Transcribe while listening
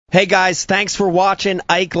Hey guys, thanks for watching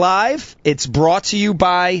Ike Live. It's brought to you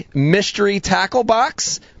by Mystery Tackle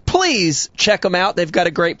Box. Please check them out. They've got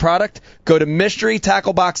a great product. Go to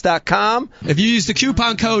mysterytacklebox.com. If you use the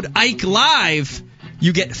coupon code Ike Live,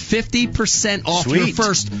 you get 50% off your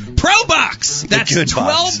first Pro Box. That's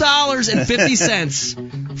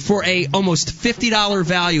 $12.50 for a almost $50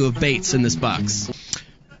 value of baits in this box.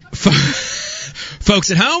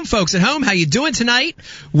 Folks at home, how you doing tonight?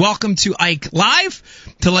 Welcome to Ike Live.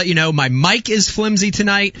 To let you know, my mic is flimsy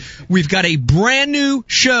tonight. We've got a brand new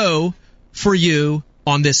show for you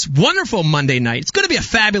on this wonderful Monday night. It's going to be a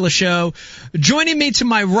fabulous show. Joining me to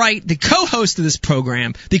my right, the co-host of this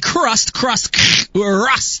program, the crust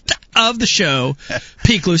of the show,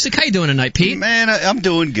 Pete Glusick. How you doing tonight, Pete? Man, I'm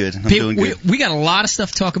doing good. We got a lot of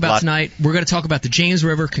stuff to talk about tonight. We're going to talk about the James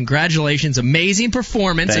River. Congratulations. Amazing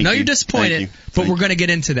performance. I know you're disappointed, but we're going to get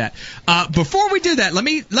into that. Before we do that, let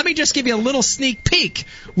me just give you a little sneak peek.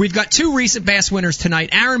 We've got two recent bass winners tonight.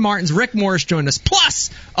 Aaron Martins, Rick Morris joined us, plus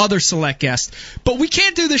other select guests. But we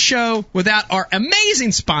can't do the show without our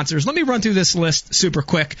amazing sponsors. Let me run through this list super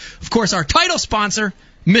quick. Of course, our title sponsor,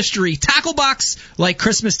 Mystery Tackle Box, like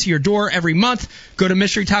Christmas to your door every month. Go to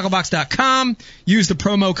mysterytacklebox.com. Use the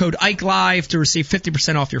promo code Ike Live to receive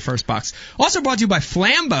 50% off your first box. Also brought to you by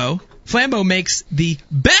Flambeau. Flambeau makes the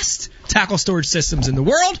best tackle storage systems in the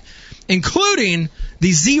world, including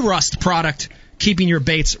the Z-Rust product, keeping your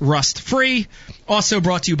baits rust-free. Also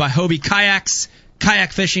brought to you by Hobie Kayaks.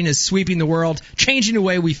 Kayak fishing is sweeping the world, changing the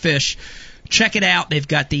way we fish. Check it out. They've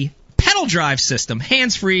got the pedal drive system,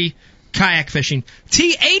 hands-free kayak fishing.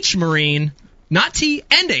 TH Marine, not T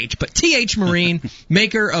and H, but TH Marine,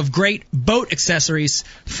 maker of great boat accessories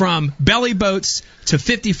from belly boats to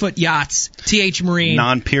 50-foot yachts. TH Marine.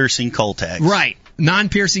 Non-piercing cull tags. Right.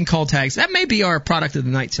 Non-piercing cull tags. That may be our product of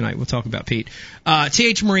the night tonight. We'll talk about Pete.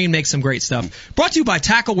 TH Marine makes some great stuff. Brought to you by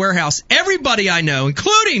Tackle Warehouse. Everybody I know,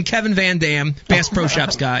 including Kevin Van Dam, Bass Pro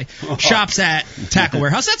Shops guy, shops at Tackle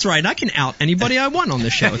Warehouse. That's right. I can out anybody I want on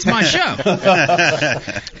this show. It's my show.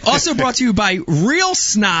 Also brought to you by Real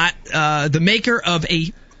Snot, the maker of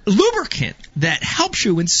a lubricant that helps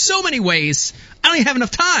you in so many ways. I don't even have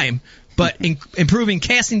enough time, but improving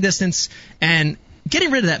casting distance and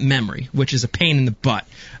getting rid of that memory, which is a pain in the butt.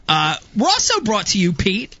 We're also brought to you,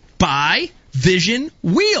 Pete, by Vision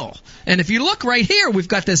Wheel. And if you look right here, we've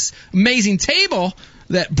got this amazing table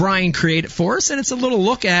that Brian created for us, and it's a little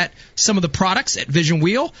look at some of the products at Vision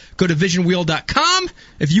Wheel. Go to visionwheel.com.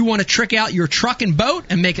 If you want to trick out your truck and boat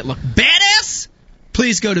and make it look badass,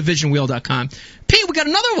 please go to visionwheel.com. Pete, we got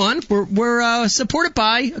another one. We're supported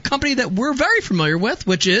by a company that we're very familiar with,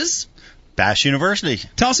 which is Bass University.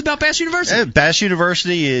 Tell us about Bass University. Bass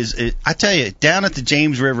University is, I tell you, down at the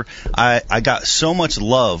James River, I got so much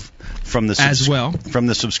love from the from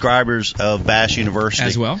the subscribers of Bass University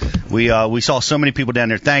as well. We saw so many people down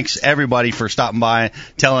there. Thanks everybody for stopping by,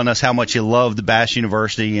 telling us how much you love the Bass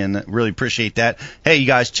University, and really appreciate that. Hey, you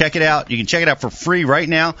guys, check it out. You can check it out for free right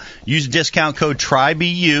now. Use the discount code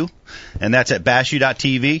TRYBU. And that's at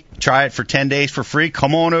bassu.tv. Try it for 10 days for free.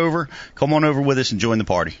 Come on over with us and join the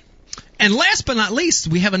party. And last but not least,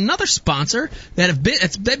 we have another sponsor that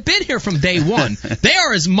that's been here from day one. They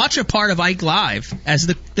are as much a part of Ike Live as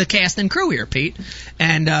the cast and crew here, Pete.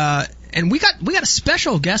 And we got a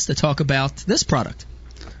special guest to talk about this product.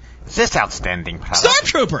 This outstanding product.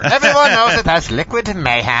 Stormtrooper! Everyone knows it as Liquid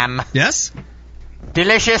Mayhem. Yes?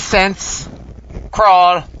 Delicious scents,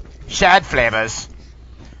 crawl, shad flavors.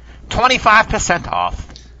 25%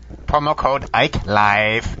 off. Promo code Ike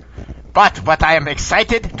Live. But what I am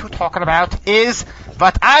excited to talk about is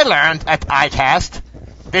what I learned at iCast,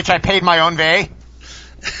 which I paid my own way.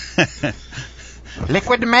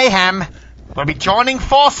 Liquid Mayhem will be joining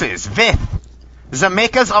forces with the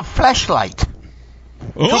makers of Fleshlight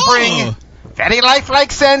to bring very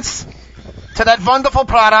lifelike scents to that wonderful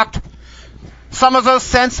product. Some of those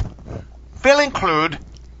scents will include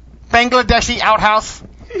Bangladeshi Outhouse,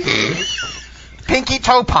 Pinky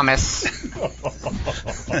Toe Pumice,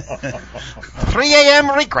 3 a.m.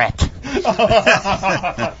 Regret,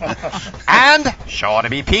 and sure to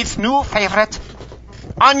be Pete's new favorite,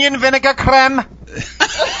 Onion Vinegar Creme.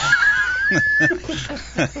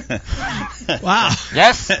 Wow.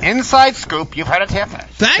 Yes, inside scoop. You've heard it here first.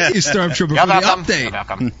 Thank you, Stormtrooper, for the update. You're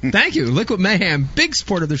welcome. Thank you. Liquid Mayhem, big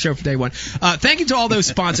support of the show for day one. Thank you to all those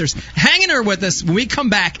sponsors. Hang in there with us when we come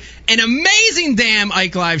back. An amazing damn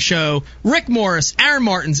Ike Live show. Rick Morris, Aaron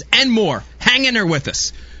Martins, and more. Hang in there with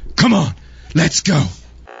us. Come on. Let's go.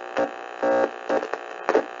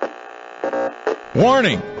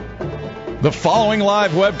 Warning. The following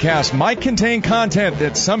live webcast might contain content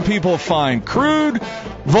that some people find crude,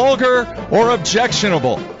 vulgar, or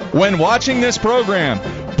objectionable. When watching this program,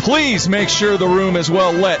 please make sure the room is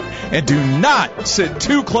well lit and do not sit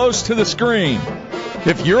too close to the screen.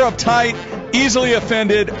 If you're uptight, easily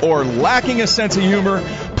offended, or lacking a sense of humor,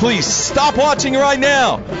 please stop watching right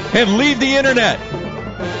now and leave the internet.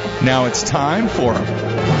 Now it's time for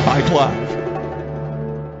Ike Live.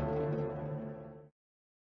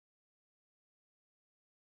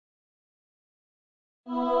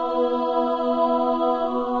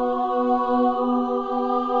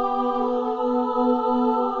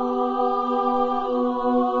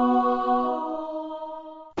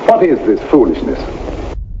 What is this foolishness?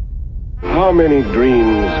 How many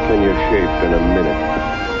dreams can you shape in a minute,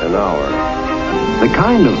 an hour? The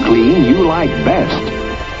kind of clean you like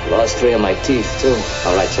best. Lost 3 of my teeth, too.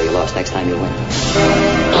 All right, so you lost. Next time you win.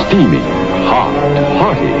 Steamy, hot,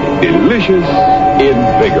 hearty, delicious,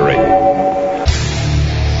 invigorating.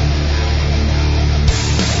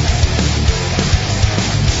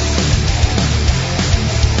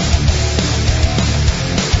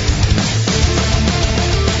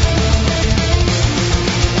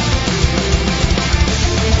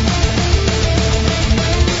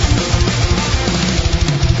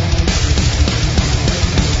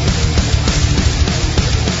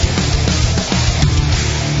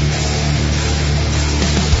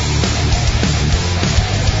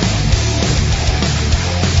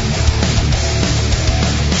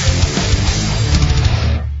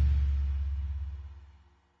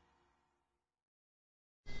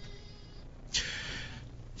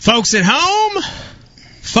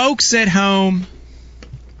 Folks at home,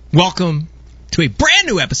 welcome to a brand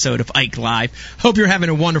new episode of Ike Live. Hope you're having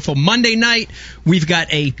a wonderful Monday night. We've got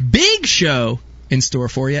a big show in store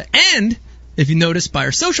for you, and if you notice by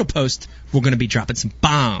our social post, we're going to be dropping some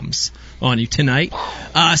bombs on you tonight.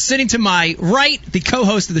 Sitting to my right, the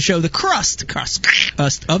co-host of the show, the crust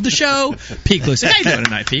of the show, Pete Cluson. How you doing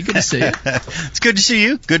tonight, Pete? Good to see you. It's good to see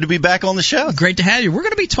you. Good to be back on the show. Great to have you. We're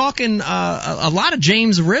going to be talking a lot of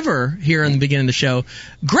James River here in the beginning of the show.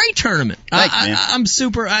 Great tournament. Thanks, man. I'm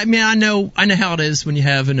super. I mean, I know how it is when you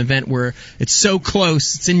have an event where it's so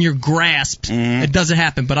close, it's in your grasp. Mm-hmm. It doesn't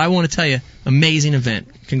happen. But I want to tell you, amazing event.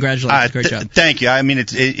 Congratulations. Great job. Thank you. I mean,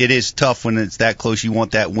 it is tough when it's that close. You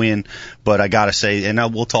want that win, but I got to say, and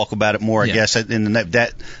we'll talk about it more, I guess. And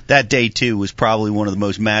that day, too, was probably one of the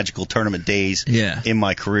most magical tournament days in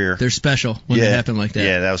my career. They're special when they happen like that.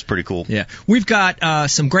 Yeah, that was pretty cool. Yeah. We've got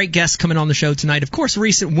some great guests coming on the show tonight. Of course,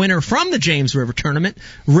 recent winner from the James River Tournament,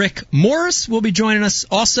 Rick Morris, will be joining us.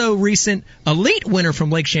 Also, recent elite winner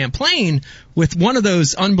from Lake Champlain with one of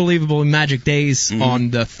those unbelievable magic days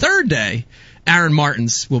on the third day. Aaron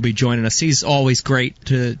Martins will be joining us. He's always great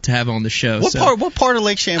to have on the show. What part of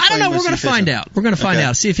Lake Champlain? I don't know. We're going to find out. We're going to find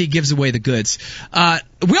out. See if he gives away the goods.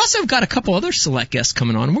 We also have got a couple other select guests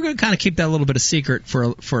coming on. We're going to kind of keep that a little bit of secret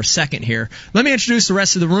for a second here. Let me introduce the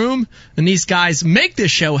rest of the room. And these guys make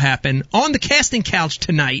this show happen on the casting couch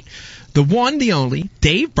tonight. The one, the only,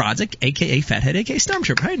 Dave Brodzik, a.k.a. Fathead, a.k.a.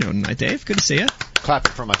 Stormtrooper. How you doing tonight, Dave? Good to see you.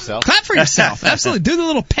 Clapping for myself. Clap for yourself. Absolutely. Do the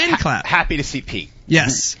little pen clap. Happy to see Pete.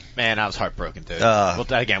 Yes. Man, I was heartbroken, dude.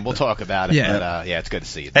 We'll talk about it. Yeah. But, it's good to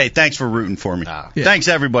see you. Hey, thanks for rooting for me. Thanks,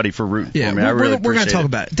 everybody, for rooting for me. I really appreciate it. We're going to talk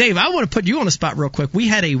about it. Dave, I want to put you on the spot real quick. We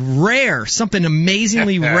had something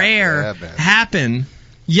amazingly rare happen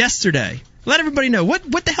yesterday. Let everybody know.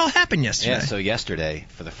 What the hell happened yesterday? Yeah, so yesterday,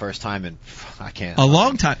 for the first time in, a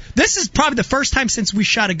long time. This is probably the first time since we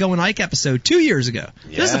shot a Going Ike episode 2 years ago.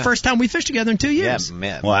 Yeah. This is the first time we fished together in 2 years. Yeah,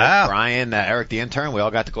 man. Wow. Brian, Eric the intern, we all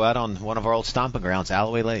got to go out on one of our old stomping grounds,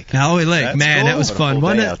 Alloway Lake. Alloway Lake. That's man, cool. That was fun,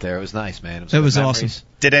 wasn't it? Out there. It was nice, man. It was awesome.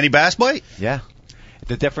 Did any bass bite? Yeah.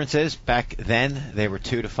 The difference is, back then, they were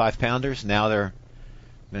 2 to 5 pounders. Now they're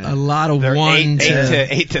a lot of 8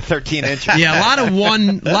 to 13 inches. Yeah, a lot of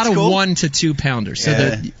 1 to 2 pounders.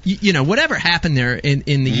 So whatever happened there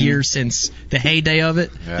in the years since the heyday of it,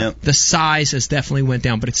 the size has definitely went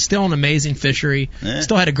down. But it's still an amazing fishery. Yeah.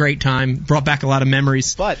 Still had a great time. Brought back a lot of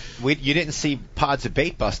memories. But you didn't see pods of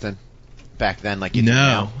bait busting back then like you do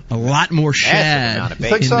now. A lot more shad in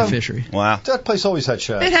the fishery. Wow. That place always had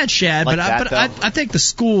shad. It had shad, but I think the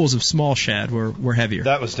schools of small shad were heavier.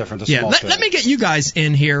 That was different. Let me get you guys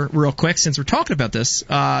in here real quick since we're talking about this.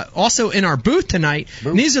 Also in our booth tonight,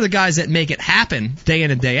 and these are the guys that make it happen day in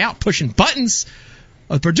and day out, pushing buttons.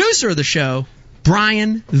 The producer of the show,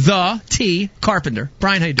 Brian the T. Carpenter.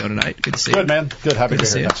 Brian, how you doing tonight? Good to see you. Good, man. Good. Happy to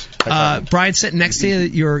be here. Brian sitting next to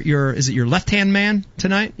you. Is it your left-hand man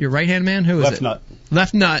tonight? Your right-hand man? Who is left it? Nut.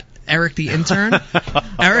 Left nut, Eric the intern.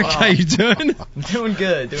 Eric, how you doing? Doing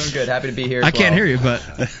good. Happy to be here. I can't hear you, but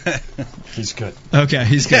he's good. Okay,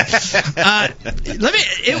 he's good.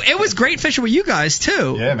 It was great fishing with you guys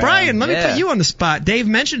too. Yeah, man. Brian, let me put you on the spot. Dave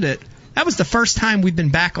mentioned it. That was the first time we've been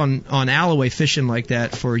back on Alloway fishing like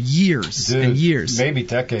that for years and years. Maybe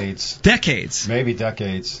decades. Maybe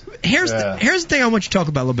decades. Here's the thing I want you to talk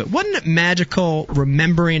about a little bit. Wasn't it magical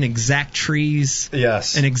remembering exact trees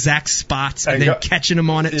and exact spots and then catching them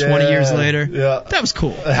on it 20 years later? Yeah. That was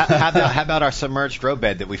cool. How about our submerged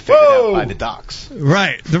roadbed that we figured out by the docks?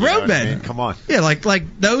 Right. The roadbed. I mean? Come on. Yeah,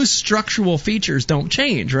 like those structural features don't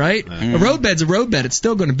change, right? A roadbed's a roadbed. It's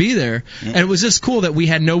still going to be there. And it was just cool that we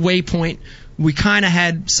had no waypoint. We kind of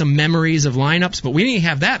had some memories of lineups, but we didn't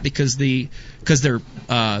have that because they're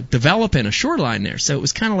developing a shoreline there. So it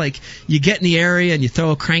was kind of like you get in the area and you throw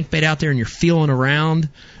a crankbait out there and you're feeling around,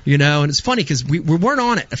 And it's funny because we weren't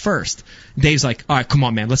on it at first. Dave's like, all right, come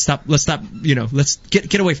on, man, let's stop, let's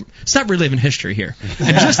get away from, stop reliving history here.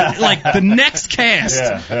 And just like the next cast,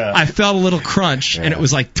 I felt a little crunch and it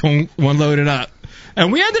was like, one loaded up.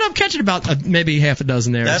 And we ended up catching about maybe half a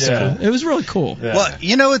dozen there. That's cool. It was really cool. Yeah. Well,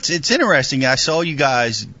 it's interesting. I saw you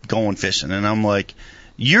guys going fishing, and I'm like,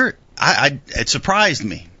 it surprised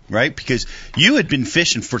me, right? Because you had been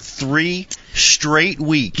fishing for 3 straight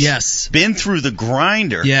weeks. Yes. Been through the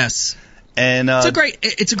grinder. Yes. And it's a great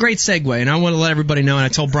segue, and I want to let everybody know. And I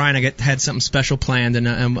told Brian I had something special planned, and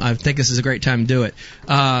I think this is a great time to do it.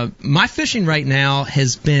 My fishing right now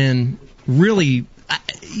has been really. I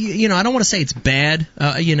don't want to say it's bad.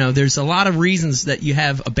 There's a lot of reasons that you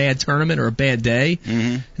have a bad tournament or a bad day.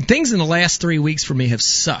 Mm-hmm. Things in the last 3 weeks for me have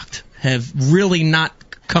sucked, have really not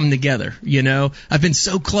come together. I've been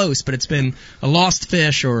so close, but it's been a lost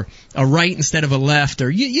fish or a right instead of a left, or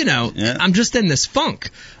I'm just in this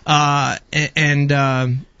funk. So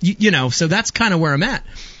that's kind of where I'm at.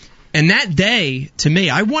 And that day, to me,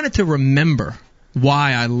 I wanted to remember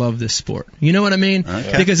why I love this sport. You know what I mean?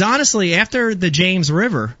 Okay. Because honestly, after the James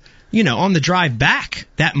River, on the drive back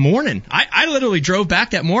that morning, I literally drove back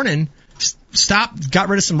that morning, stopped, got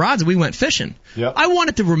rid of some rods, and we went fishing. Yep. I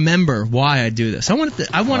wanted to remember why I do this. I wanted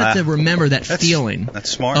to remember that feeling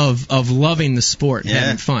of loving the sport and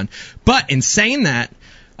having fun. But in saying that,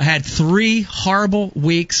 I had 3 horrible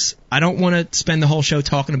weeks. I don't want to spend the whole show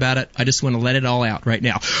talking about it. I just want to let it all out right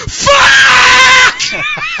now. Fuck!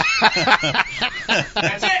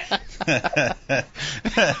 That's it.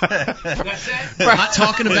 I'm not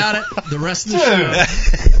talking about it the rest of the show.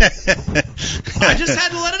 I just had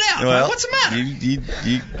to let it out. Well, what's the matter?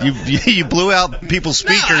 You blew out people's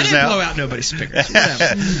speakers now. I didn't blow out nobody's speakers.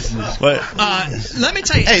 But, let me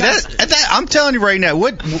tell you. Hey, I'm telling you right now,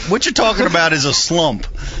 what you're talking about is a slump,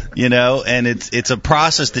 and it's a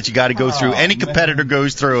process that you got to go through. Any competitor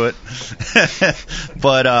goes through it.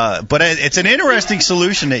 But it's an interesting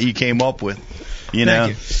solution that you came up with.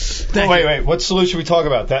 Wait. What solution we talk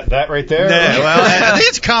about? That right there? Yeah, well, I think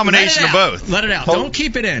it's a combination of both. Let it out. Don't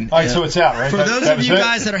keep it in. All right, so it's out, right? For those of you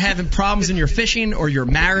guys that are having problems in your fishing or your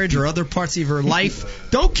marriage or other parts of your life,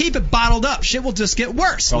 don't keep it bottled up. Shit will just get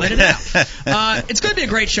worse. Let it out. It's going to be a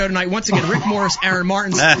great show tonight. Once again, Rick Morris, Aaron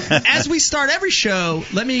Martins. As we start every show,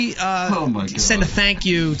 let me send a thank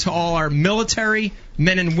you to all our military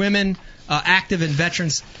men and women, active and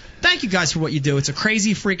veterans. Thank you guys for what you do. It's a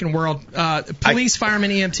crazy freaking world. Police,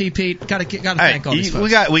 firemen, EMT, Pete, got to thank all these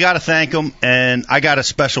folks. We got to thank them, and I got a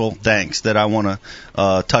special thanks that I want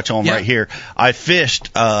to touch on right here. I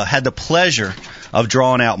fished, had the pleasure of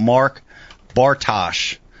drawing out Mark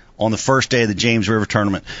Bartosh on the first day of the James River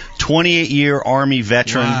tournament. 28-year Army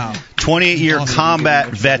veteran, 28-year combat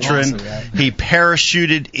veteran. He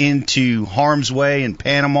parachuted into harm's way in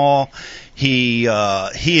Panama. He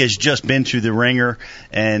has just been through the ringer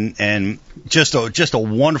and just a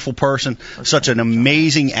wonderful person, such an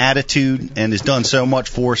amazing attitude, and has done so much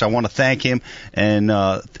for us. I want to thank him, and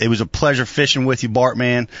it was a pleasure fishing with you, Bart,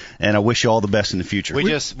 man, and I wish you all the best in the future. We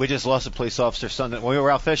just lost a police officer Sunday when we were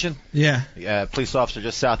out fishing. Yeah. Police officer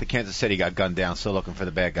just south of Kansas City got gunned down, still looking for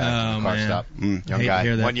the bad guy. Car stop. Young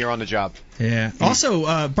guy, 1 year on the job. Yeah.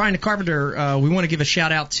 Also, Brian the Carpenter, we want to give a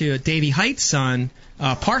shout out to Davey Height's son,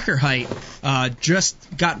 Parker Height.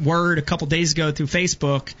 Just got word a couple days ago through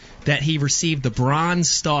Facebook that he received the Bronze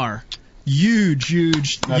Star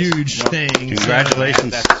huge thing.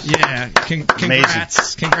 Congratulations.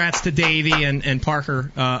 Congrats to Davey and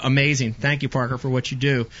Parker. Amazing. Thank you, Parker, for what you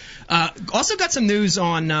do. Also got some news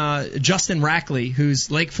on Justin Rackley,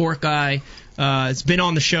 who's Lake Fork guy. Has been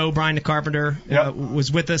on the show. Brian the Carpenter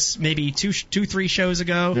was with us maybe 3 shows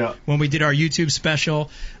ago when we did our YouTube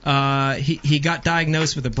special. He got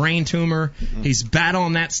diagnosed with a brain tumor. He's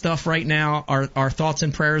battling that stuff right now. Our thoughts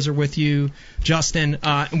and prayers are with you, Justin.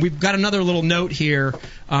 And we've got another little note here.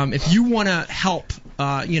 If you want to help,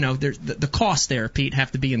 the costs there, Pete,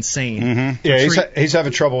 have to be insane. Mm-hmm. Yeah, he's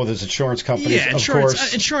having trouble with his insurance company. Yeah,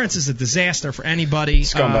 insurance is a disaster for anybody.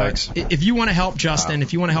 Scumbags. If you want to help Justin,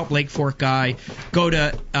 if you want to help Lake Fork guy, go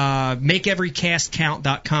to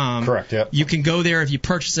makeeverycastcount.com. Correct, yep. You can go there. If you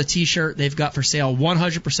purchase a T-shirt they've got for sale,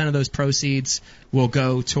 100% of those proceeds will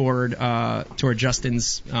go toward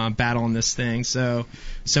Justin's battle on this thing. So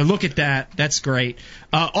look at that. That's great.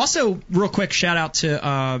 Also, real quick shout out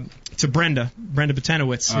to Brenda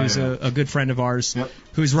Botanowitz, who's a good friend of ours,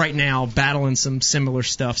 who's right now battling some similar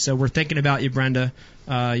stuff. So we're thinking about you, Brenda.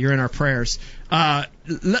 You're in our prayers.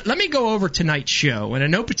 Let me go over tonight's show, and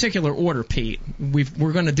in no particular order, Pete.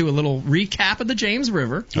 We're going to do a little recap of the James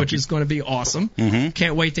River, which is going to be awesome. Mm-hmm.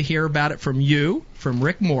 Can't wait to hear about it from you, from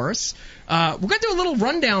Rick Morris. We're going to do a little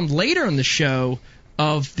rundown later in the show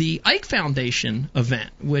of the Ike Foundation event,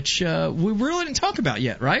 which we really didn't talk about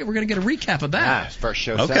yet, right? We're going to get a recap of that. First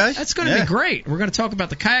show. Okay. That's going to be great. We're going to talk about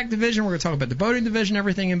the kayak division. We're going to talk about the boating division,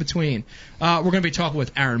 everything in between. We're going to be talking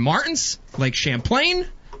with Aaron Martins, Lake Champlain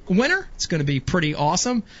winner. It's going to be pretty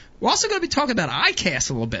awesome. We're also going to be talking about ICAST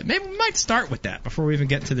a little bit. Maybe we might start with that before we even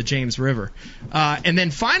get to the James River. And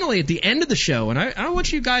then finally, at the end of the show, and I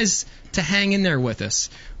want you guys to hang in there with us,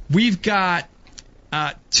 we've got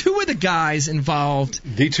two of the guys involved.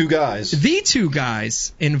 The two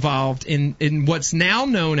guys involved in what's now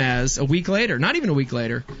known as, a week later, not even a week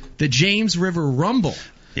later, the James River Rumble.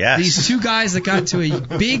 Yes. These two guys that got into a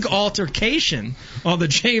big altercation on the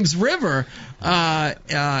James River,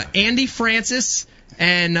 Andy Francis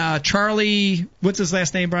and Charlie, what's his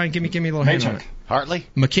last name, Brian? Give me a little hand on it. Hartley?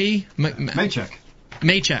 McKee?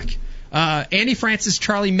 Maychek. Andy Francis,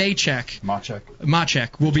 Charlie Machek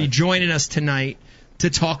will be joining us tonight to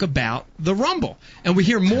talk about the Rumble. And we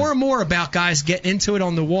hear more and more about guys getting into it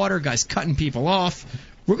on the water, guys cutting people off.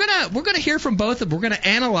 We're gonna hear from both of them. We're gonna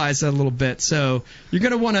analyze that a little bit. So you're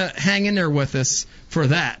gonna want to hang in there with us for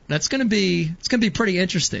that. It's gonna be pretty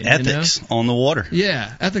interesting. Ethics on the water.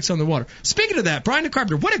 Yeah, ethics on the water. Speaking of that, Brian the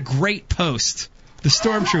Carpenter, what a great post. The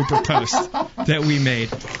Stormtrooper post that we made.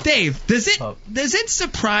 Dave, does it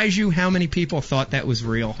surprise you how many people thought that was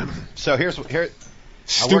real? So here.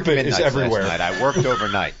 Stupid is everywhere. Last night. I worked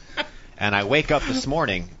overnight, and I wake up this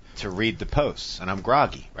morning to read the posts, and I'm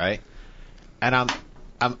groggy, right? And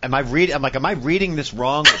am I reading this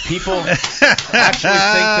wrong? Do people actually think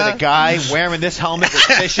that a guy wearing this helmet was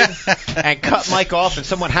fishing and cut Mike off, and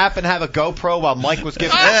someone happened to have a GoPro while Mike was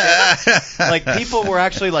giving it? Like, people were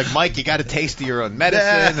actually like, Mike, you got a taste of your own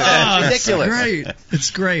medicine. It's ridiculous.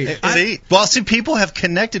 It's great. See, people have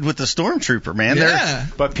connected with the Stormtrooper, man. Yeah.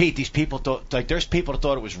 But Pete, these people thought, there's people that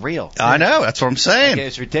thought it was real. I know. That's what I'm saying.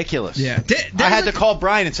 It's ridiculous. Yeah. I had to call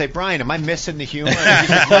Brian and say, Brian, am I missing the humor?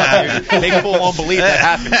 People won't believe that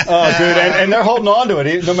happened. Oh, dude, and they're holding on to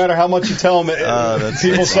it. No matter how much you tell them,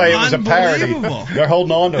 people say it was a parody. They're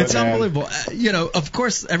holding on to it, It's unbelievable. Of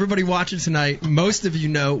course, everybody watching tonight, most of you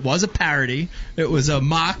know, it was a parody. It was a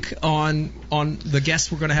mock on the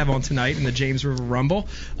guests we're going to have on tonight in the James River Rumble.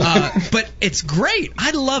 But it's great.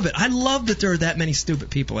 I love it. I love that there are that many stupid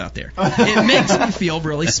people out there. It makes me feel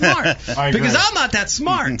really smart. Because I'm not that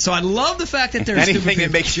smart. So I love the fact that there's stupid people. Anything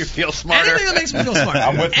that makes you feel smarter. Anything that makes me feel smarter.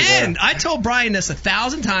 I'm with you there. And I told Brian this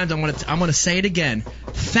 1,000 times. I'm going to say it again.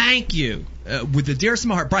 Thank you. With the dearest of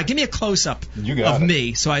my heart. Brian, give me a close-up of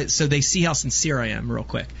me so they see how sincere I am real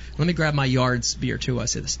quick. Let me grab my Yards beer, too, while I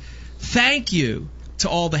say this. Thank you to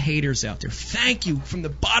all the haters out there. Thank you from the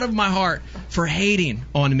bottom of my heart for hating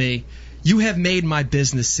on me. You have made my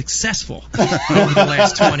business successful over the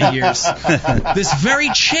last 20 years. This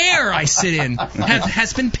very chair I sit in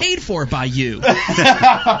has been paid for by you.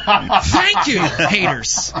 Thank you,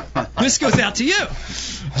 haters. This goes out to you.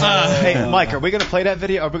 Hey, Mike, are we going to play that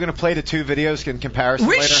video? Are we going to play the two videos in comparison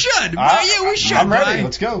we later? Should. We should. I'm ready. Brian.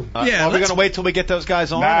 Let's go. Are we going to wait till we get those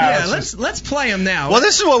guys on? Let's play them now. Well,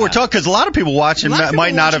 this is what we're talking, because a lot of people watching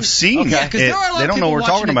might not have seen it. Yeah, because there are a lot they don't of know people what we're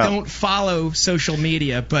talking watching that about. don't follow social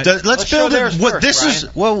media. But let's build it. What this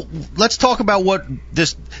is. Well, let's talk about what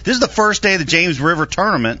this is the first day of the James River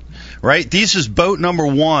tournament, right? This is boat number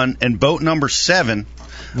 1 and boat number 7.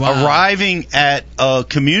 arriving at a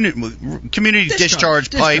community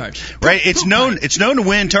discharge pipe, right? It's known to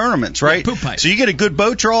win tournaments, right? Poop pipe. So you get a good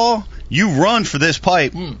boat draw, you run for this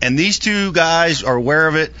pipe, and these two guys are aware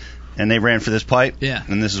of it. And they ran for this pipe,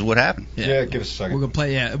 and this is what happened. Yeah, give us a second. We're gonna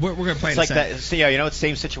play. Yeah, we're gonna play. It's like that. See, you know, the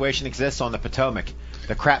same situation exists on the Potomac,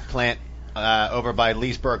 the crap plant over by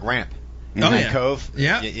Leesburg Ramp. Cove.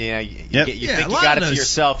 Yeah. You think you got it to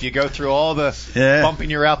yourself. You go through all the bumping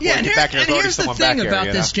your outboard. And here's the thing about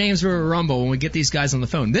this James River Rumble when we get these guys on the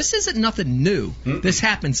phone. This isn't nothing new. This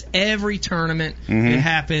happens every tournament. It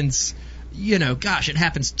happens, it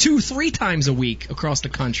happens 2-3 times a week across the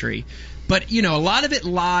country. But, a lot of it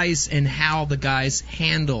lies in how the guys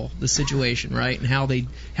handle the situation, right? And how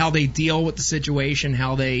they deal with the situation,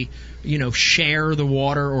 how they, share the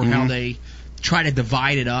water or how they try to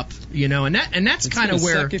divide it up, and that's kind of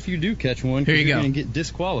where. Suck if you do catch one. Here you you're go. Going to get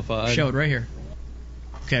disqualified. Show it right here.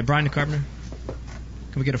 Okay, Brian DeCarpenter.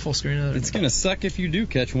 Can we get a full screen of that? It's going to suck if you do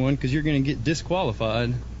catch one because you're going to get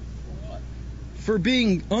disqualified for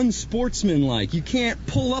being unsportsmanlike. You can't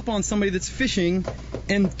pull up on somebody that's fishing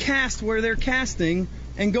and cast where they're casting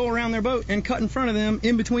and go around their boat and cut in front of them,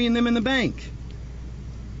 in between them and the bank.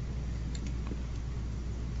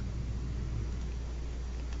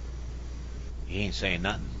 He ain't saying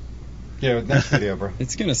nothing. Yeah, next video, bro.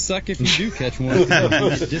 It's gonna suck if you do catch one. All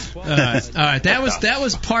right. That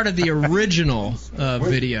was part of the original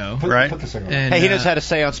video, right? And, he knows how to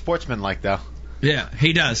say unsportsmanlike, though. Yeah,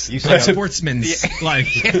 he does. You say sportsman's like.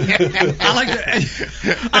 I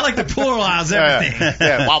like to pluralize everything.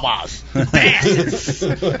 Yeah, wawas. Basses.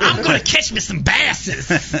 I'm gonna catch me some basses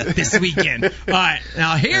this weekend. All right,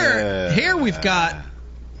 now here we've got.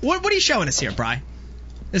 What are you showing us here, Bri?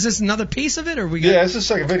 Is this another piece of it, or we got? Yeah, it's the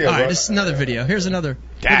second video. All right, this is another video. Here's another.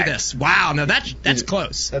 Look at this. Wow, no, that's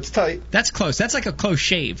close. That's tight. That's close. That's like a close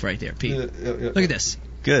shave right there, Pete. Look at this.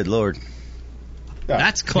 Good Lord. Yeah.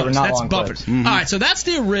 That's close. That's bumper. All right, so that's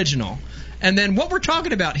the original. And then what we're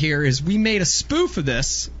talking about here is we made a spoof of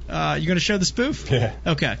this. You going to show the spoof? Yeah.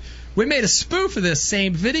 Okay. We made a spoof of this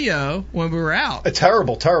same video when we were out. A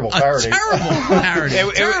terrible parody.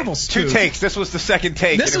 Terrible spoof. 2 takes. This was the second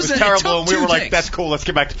take. It was terrible, and we were like, that's cool, let's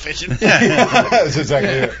get back to fishing. That's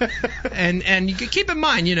exactly it. And you keep in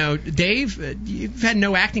mind, Dave, you've had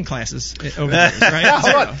no acting classes over the years, right? Yeah,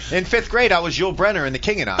 hold on. In 5th grade, I was Yul Brenner in The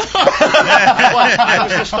King and I. I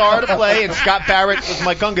was the star of the play, and Scott Barrett was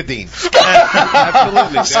my Gunga Din.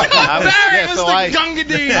 Absolutely. Scott Barrett was the Gunga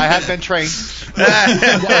Din. I have been trained.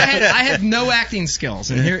 I had no acting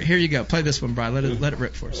skills, and here you go. Play this one, Brian. Let it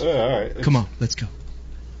rip for us. All right. Come on, let's go.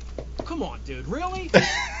 Come on, dude. Really?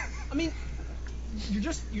 I mean, you're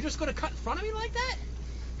just gonna cut in front of me like that?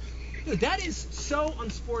 Dude, that is so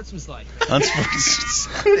unsportsmanlike.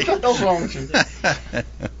 Unsportsmanlike. What the hell's wrong with you?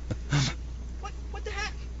 What the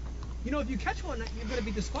heck? If you catch one, you're gonna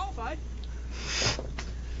be disqualified.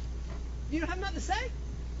 You don't have nothing to say?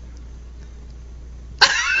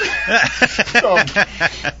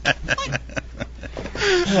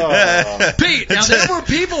 Pete, now there were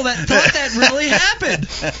people that thought that really happened.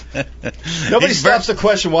 Nobody stops to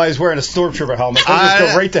question why he's wearing a Stormtrooper helmet. They just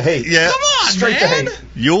go right to hate. Yeah. Come on, straight to hate.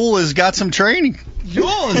 Yule has got some training.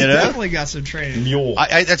 Yule has definitely got some training. Mule.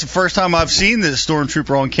 That's the first time I've seen this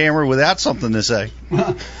Stormtrooper on camera without something to say.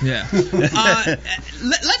 Yeah.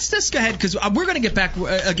 Let's just go ahead, because we're going to get back,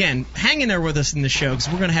 again, hang in there with us in the show, because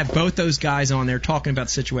we're going to have both those guys on there talking about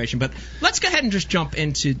the situation. But let's go ahead and just jump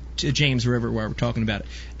into James River where we're talking about it.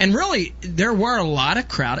 And really, there were a lot of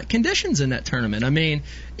crowded conditions in that tournament. I mean,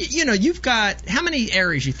 you've got, how many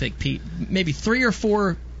areas you think, Pete? Maybe 3 or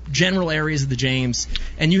 4 general areas of the James,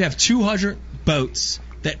 and you have 200 boats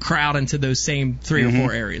that crowd into those same 3 or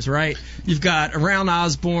 4 areas, right? You've got around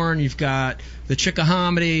Osborne, you've got the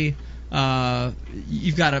Chickahominy,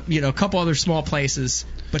 you've got a couple other small places,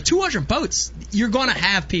 but 200 boats, you're going to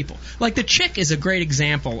have people. Like the Chick is a great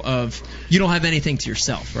example of you don't have anything to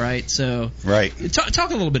yourself, right? So, right.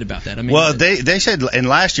 Talk a little bit about that. I mean, well, they said in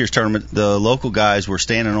last year's tournament, the local guys were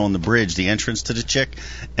standing on the bridge, the entrance to the Chick,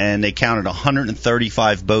 and they counted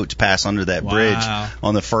 135 boats pass under that bridge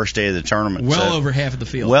on the first day of the tournament. Well over half of the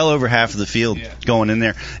field. Well over half of the field going in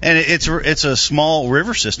there, and it's a small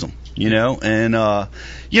river system, and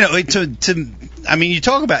I mean, you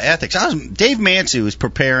talk about ethics. Dave Mansu was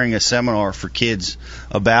preparing a seminar for kids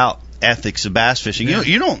about ethics of bass fishing. Yeah.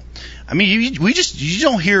 You don't. I mean, you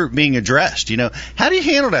don't hear it being addressed. How do you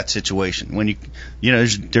handle that situation when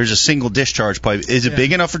there's a single discharge pipe? Is it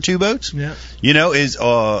big enough for 2 boats? Yeah. Is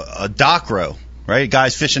a dock row, right?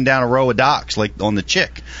 Guys fishing down a row of docks like on the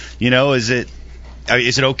Chick. Is it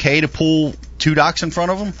is it okay to pull 2 docks in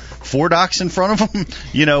front of them, 4 docks in front of them?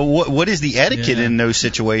 What is the etiquette in those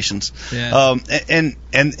situations? Yeah. And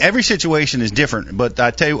every situation is different. But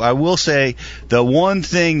I tell you, I will say the one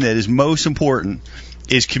thing that is most important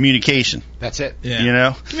is communication. That's it.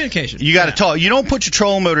 Yeah. Communication. You got to talk. You don't put your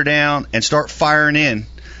trolling motor down and start firing in.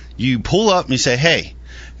 You pull up and you say, hey,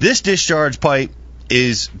 this discharge pipe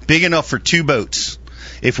is big enough for 2 boats.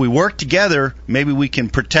 If we work together, maybe we can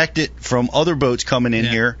protect it from other boats coming in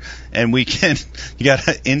here, and we can. You got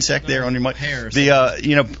an insect there on your mic.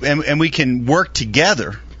 And we can work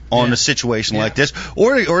together on a situation like this.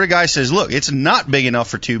 Or the guy says, look, it's not big enough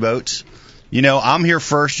for 2 boats. I'm here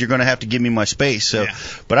first. You're going to have to give me my space. So,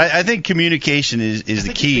 but I think communication is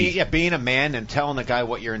the key. Being a man and telling the guy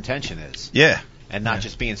what your intention is. Yeah. And not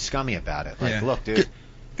just being scummy about it. Like, look, dude,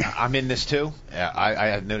 I'm in this too.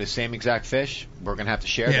 I know the same exact fish. We're going to have to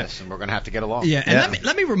share this, and we're going to have to get along. Yeah, and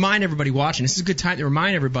let me remind everybody watching, this is a good time to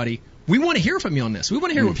remind everybody, we want to hear from you on this. We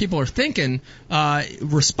want to hear what people are thinking.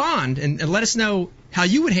 Respond and let us know how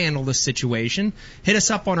you would handle this situation. Hit us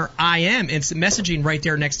up on our IM instant messaging right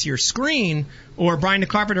there next to your screen. Or Brian the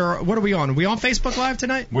Carpenter, what are we on? Are we on Facebook Live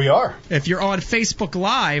tonight? We are. If you're on Facebook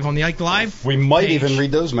Live, on the Ike Live we might page, even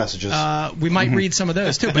read those messages. We might read some of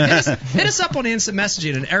those, too. But hit us up on instant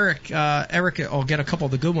messaging, and Eric will get a couple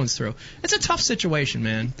of the good ones through. It's a tough situation,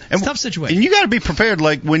 man. It's a tough situation. And you got to be prepared.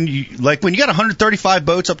 Like when you got 135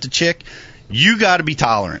 boats up to Chick, you got to be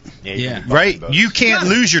tolerant. Yeah. Right? You can't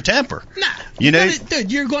lose your temper. Nah.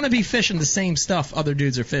 Dude, you're going to be fishing the same stuff other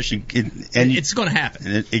dudes are fishing. And it's going to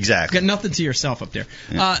happen. Exactly. You've got nothing to yourself up there.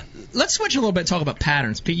 Yeah. Let's switch a little bit and talk about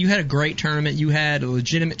patterns. Pete, you had a great tournament. You had a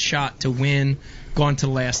legitimate shot to win going to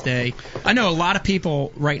the last day. I know a lot of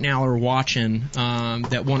people right now are watching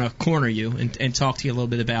that want to corner you and talk to you a little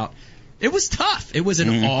bit about. It was tough. It was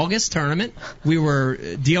an August tournament. We were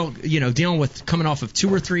dealing with coming off of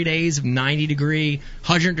 2 or 3 days of 90-degree,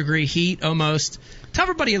 100-degree heat almost. Tell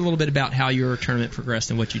everybody a little bit about how your tournament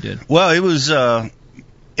progressed and what you did. Well, it was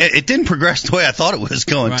it didn't progress the way I thought it was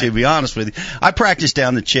going, to be honest with you. I practiced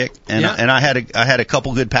down the Chick, and I had a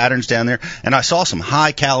couple good patterns down there, and I saw some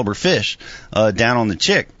high caliber fish down on the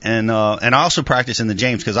Chick, and I also practiced in the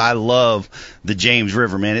James because I love the James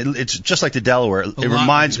River, man. It's just like the Delaware. It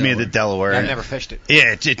reminds me of the Delaware. I've never fished it.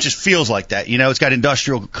 Yeah, it just feels like that. It's got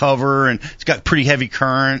industrial cover, and it's got pretty heavy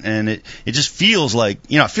current, and it just feels like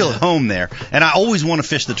I feel at home there. And I always want to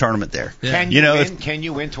fish the tournament there. Yeah. Can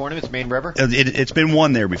you win tournaments, Main River? It's been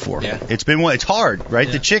won there before. Yeah. It's been one. It's hard, right?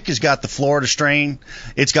 Yeah. The Chick has got the Florida strain.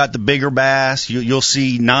 It's got the bigger bass. You'll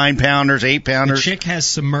see 9-pounders, 8-pounders. The Chick has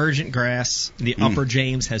submergent grass. The Upper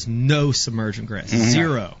James has no submergent grass.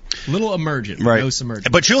 Zero. Little emergent, no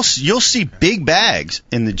submergent. But you'll see big bags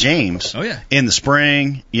in the James. Oh yeah. In the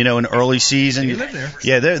spring, in the early season. They live there.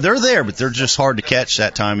 Yeah, they're there, but they're just hard to catch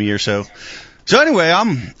that time of year. So anyway,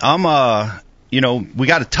 I'm we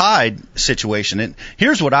got a tide situation, and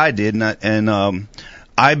here's what I did, and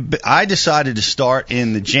I decided to start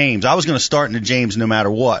in the James. I was going to start in the James no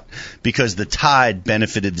matter what because the tide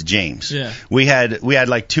benefited the James. Yeah. We had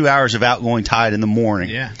like 2 hours of outgoing tide in the morning.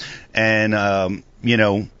 Yeah. And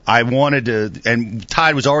I wanted to, and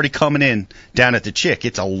tide was already coming in down at the Chick.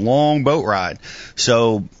 It's a long boat ride.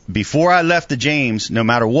 So before I left the James, no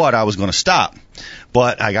matter what, I was going to stop.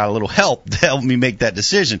 But I got a little help to help me make that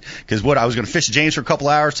decision because I was going to fish the James for a couple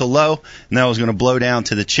hours till low, and then I was going to blow down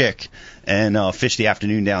to the Chick and fish the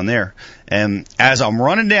afternoon down there. And as I'm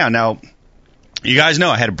running down, now you guys know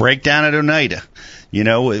I had a breakdown at Oneida,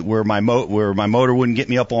 where my motor wouldn't get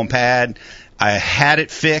me up on pad. I had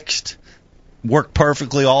it fixed, worked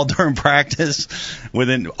perfectly all during practice.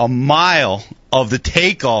 Within a mile of the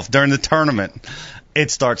takeoff during the tournament,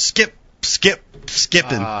 it starts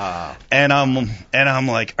skipping, and I'm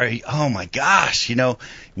like, oh my gosh,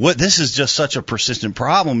 what? This is just such a persistent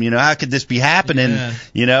problem. How could this be happening?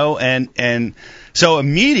 Yeah. And so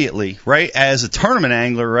immediately, right, as a tournament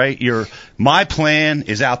angler, right, my plan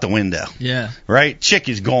is out the window. Yeah. Right, Chick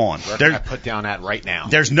is gone. Where can I put down at right now?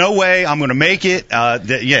 There's no way I'm going to make it.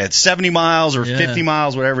 It's 70 miles or 50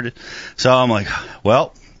 miles, whatever it is. So I'm like,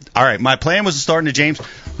 well. All right, my plan was to start in the James.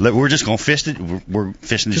 We're just going to fish it. We're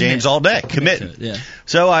fishing the James all day. Commit. Yeah.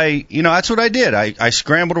 So that's what I did. I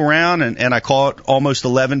scrambled around and I caught almost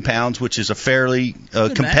 11 pounds, which is a fairly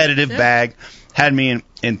competitive bag. Had me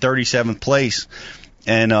in 37th place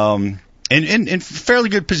and in fairly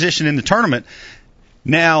good position in the tournament.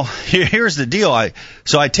 Now, here's the deal. I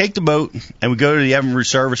take the boat and we go to the Evan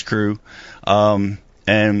Service crew,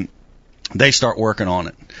 and they start working on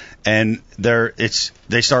it. And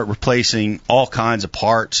they start replacing all kinds of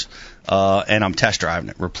parts. and I'm test driving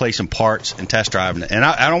it, replacing parts and test driving it. And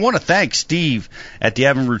I want to thank Steve at the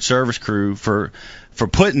Evinrude Service Crew for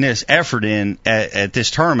putting this effort in at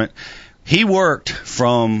this tournament. He worked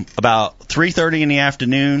from about 3:30 in the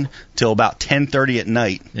afternoon till about 10:30 at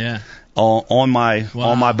night. Yeah. On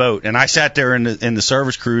my boat, and I sat there in the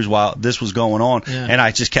service cruise while this was going on, and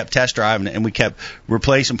I just kept test driving it, and we kept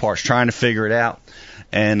replacing parts, trying to figure it out,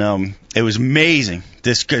 and it was amazing.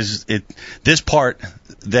 The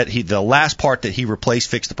last part that he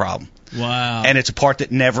replaced fixed the problem. Wow! And it's a part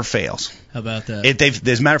that never fails. How about that?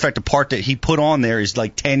 As a matter of fact, the part that he put on there is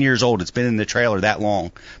like 10 years old. It's been in the trailer that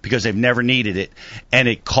long because they've never needed it, and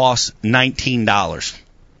it costs $19.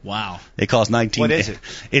 Wow. It costs $19. What is it?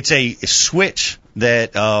 It's a switch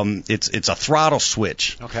that it's a throttle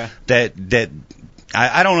switch. Okay. That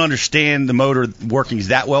I don't understand the motor workings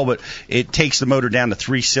that well, but it takes the motor down to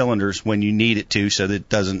 3 cylinders when you need it to, so that it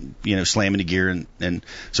doesn't slam into gear, and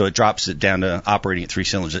so it drops it down to operating at 3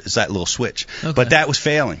 cylinders. It's that little switch. Okay. But that was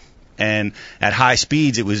failing, and at high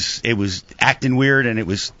speeds it was acting weird, and it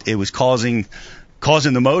was causing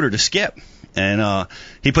the motor to skip. And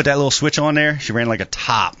he put that little switch on there. She ran like a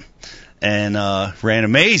top, and ran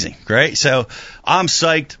amazing, right? So I'm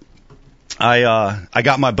psyched. I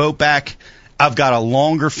got my boat back. I've got a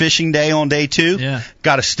longer fishing day on day 2. Yeah.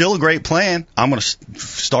 Got still a great plan. I'm going to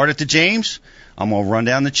start at the James. I'm going to run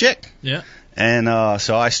down the Chick. Yeah. And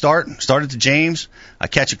so I start at the James. I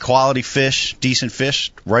catch a quality fish, decent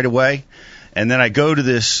fish right away. And then I go to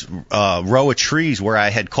this row of trees where I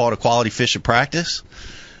had caught a quality fish at practice.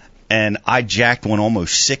 And I jacked one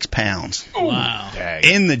almost 6 pounds. Wow!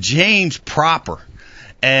 In the James proper,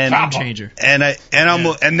 and game changer.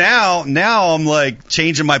 And now I'm like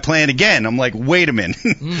changing my plan again. I'm like, wait a minute,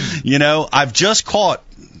 I've just caught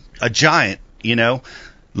a giant.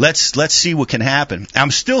 Let's see what can happen.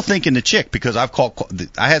 I'm still thinking the Chick because I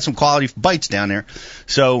had some quality bites down there,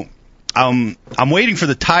 so I'm waiting for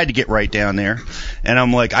the tide to get right down there, and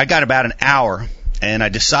I'm like, I got about an hour. And I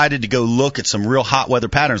decided to go look at some real hot weather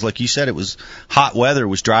patterns. Like you said, it was hot weather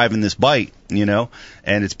was driving this bite, and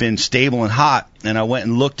it's been stable and hot. And I went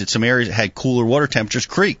and looked at some areas that had cooler water temperatures,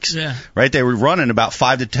 creeks. Yeah. Right? They were running about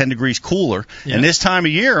 5 to 10 degrees cooler. Yeah. And this time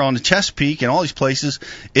of year on the Chesapeake and all these places,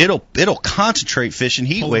 it'll concentrate fish in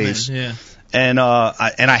heat waves. Yeah. And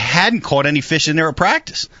I hadn't caught any fish in there at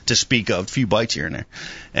practice to speak of, a few bites here and there.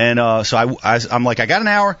 And so I'm like, I got an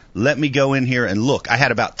hour. Let me go in here and look. I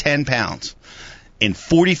had about 10 pounds. In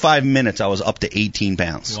 45 minutes, I was up to 18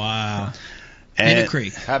 pounds. Wow. And in a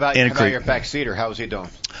creek. How about your backseater? How was he doing?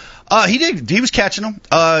 He was catching them.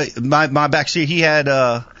 My backseat, he had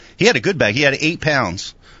a good bag. He had 8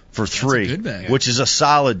 pounds for 3. That's a good bag. Which is a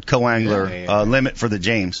solid co-angler limit for the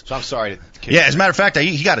James. So I'm sorry to as a matter of fact,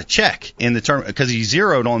 he got a check in the tournament because he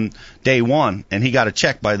zeroed on day 1, and he got a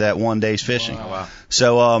check by that 1 day's fishing. Wow.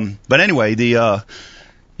 So, but anyway, we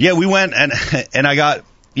went and I got.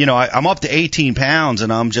 I'm up to 18 pounds,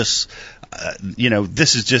 and I'm just,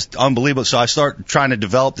 this is just unbelievable. So I start trying to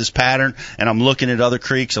develop this pattern, and I'm looking at other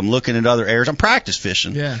creeks, I'm looking at other areas, I'm practice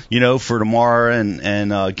fishing, for tomorrow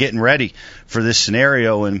and getting ready for this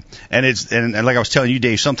scenario. And like I was telling you,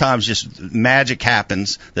 Dave, sometimes just magic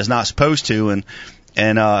happens that's not supposed to. And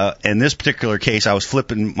in this particular case, I was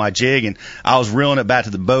flipping my jig, and I was reeling it back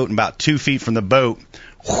to the boat, and about 2 feet from the boat,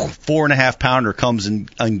 4.5 pounder comes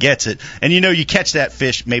and gets it. And you catch that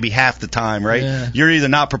fish maybe half the time, right? Yeah. You're either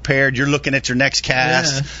not prepared, you're looking at your next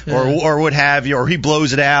cast, or what have you, or he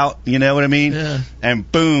blows it out, you know what I mean? Yeah.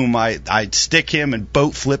 And boom, I stick him and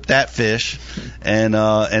boat flip that fish, and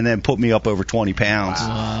then put me up over 20 pounds.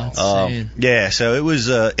 Wow, so it was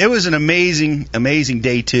an amazing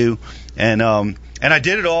day 2, and I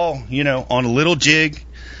did it all, on a little jig,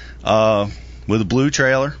 with a blue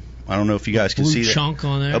trailer. I don't know if you guys can see that. Blue chunk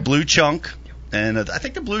on there. A blue chunk. And I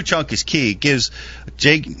think the blue chunk is key. It gives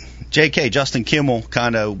J.K. Justin Kimmel,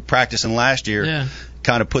 kind of practicing last year,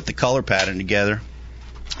 kind of put the color pattern together.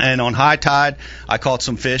 And on high tide, I caught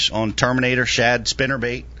some fish on Terminator shad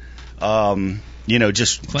spinnerbait.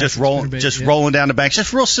 Just rolling down the banks.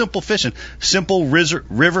 Just real simple fishing. Simple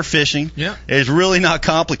river fishing. Yeah. It's really not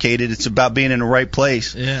complicated. It's about being in the right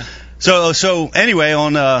place. Yeah. So anyway,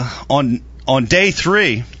 on day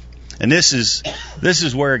 3. And this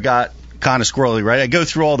is where it got kind of squirrely, right? I go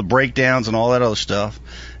through all the breakdowns and all that other stuff.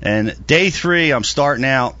 And day 3, I'm starting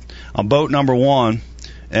out on boat number 1.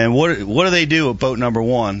 And what do they do at boat number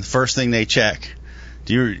 1? The first thing they check.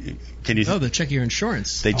 They check your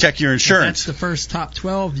insurance. They check your insurance. If that's the first top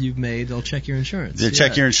 12 you've made, they'll check your insurance. They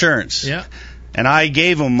check your insurance. Yeah. And I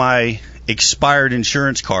gave them my expired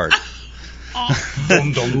insurance card.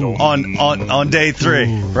 on day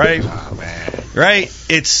 3, right? Oh, man. Right?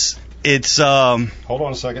 It's It's Hold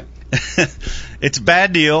on a second. It's a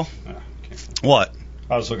bad deal. What?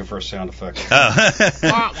 I was looking for a sound effect. That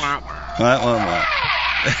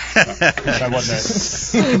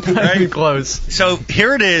wasn't it. Right? Close. So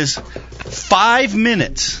here it is, 5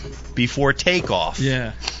 minutes before takeoff.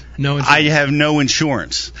 Yeah. No insurance. I have no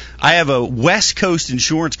insurance. I have a West Coast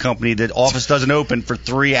insurance company that office doesn't open for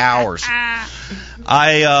 3 hours.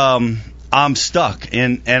 I'm stuck,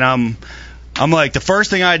 and I'm like, the first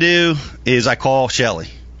thing I do is I call Shelly,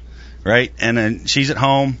 right? And then she's at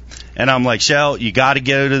home, and I'm like, Shell, you got to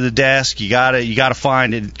go to the desk. You got to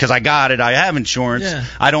find it, because I got it. I have insurance. Yeah.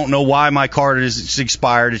 I don't know why my card is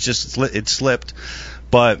expired. It's just it slipped,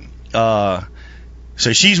 but so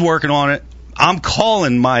she's working on it. I'm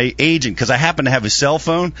calling my agent because I happen to have his cell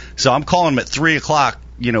phone, so I'm calling him at 3 o'clock,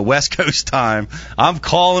 West Coast time. I'm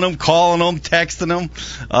calling him, texting him.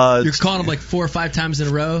 You're calling him like 4 or 5 times in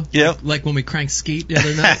a row? Yep. Like when we cranked Skeet the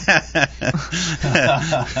other night?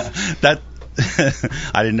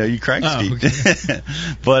 I didn't know you cranked Skeet. Okay.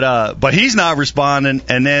 But he's not responding,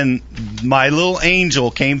 and then my little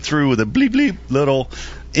angel came through with a bleep bleep little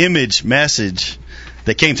image message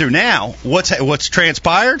that came through. Now, what's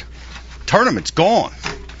transpired? Tournament's gone.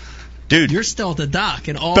 Dude, you're still at the dock,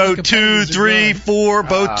 and all boat 2, 3, 4,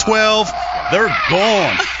 boat 12, they're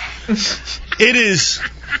gone. It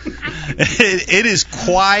is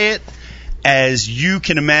quiet as you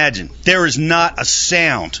can imagine. There is not a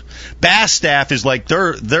sound. Bass staff is like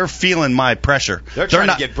they're feeling my pressure. They're trying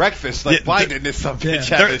to get breakfast. Like, why didn't this bitch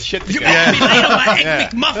have this shit together?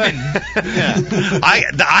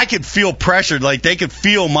 I could feel pressured. Like, they could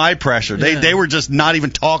feel my pressure. They were just not even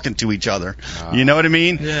talking to each other. You know what I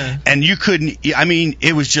mean? Yeah. And you couldn't. I mean,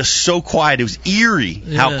 it was just so quiet. It was eerie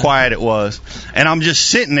how quiet it was. And I'm just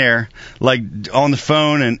sitting there like on the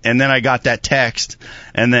phone, and then I got that text,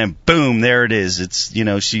 and then boom, there it is. It's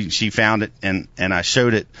she found it, and I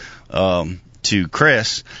showed it to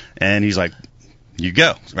Chris, and he's like, you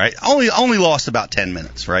go, right? Only lost about 10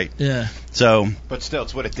 minutes, right? Yeah. So, but still,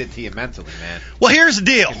 it's what it did to you mentally, man. Well, here's the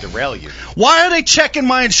deal. It can derail you. Why are they checking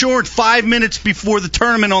my insurance 5 minutes before the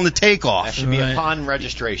tournament on the takeoff? That should be upon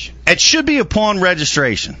registration. It should be upon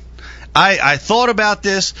registration. I thought about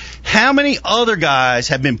this. How many other guys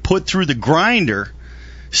have been put through the grinder,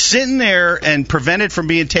 sitting there and prevented from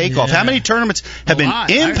being takeoff? Yeah. How many tournaments have been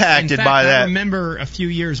impacted by that? I remember a few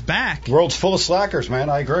years back. The world's full of slackers, man.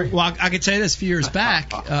 I agree. Well, I could say this: a few years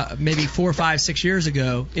back, maybe 4, 5, 6 years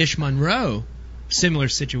ago, Ish Monroe, similar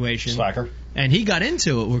situation. Slacker. And he got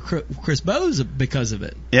into it with Chris Bowes because of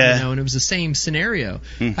it. Yeah. And it was the same scenario.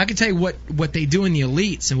 I can tell you what they do in the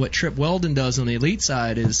elites, and what Trip Weldon does on the elite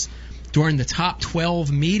side is during the top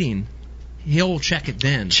 12 meeting, he'll check it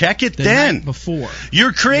then. Check it the then. night before.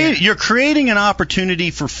 You're creating an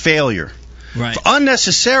opportunity for failure. Right.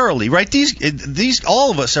 Unnecessarily, right? These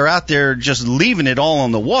all of us are out there just leaving it all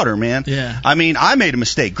on the water, man. Yeah. I mean, I made a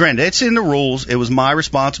mistake. Granted, it's in the rules. It was my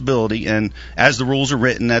responsibility, and as the rules are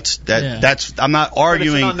written, that's I'm not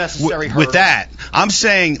arguing with that. I'm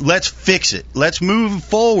saying let's fix it. Let's move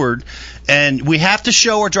forward, and we have to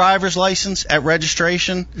show our driver's license at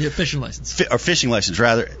registration. Yeah, fishing license. Or fishing license,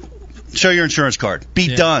 rather. Show your insurance card.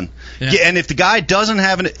 Be done. Yeah. And if the guy doesn't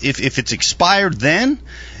have if it's expired, then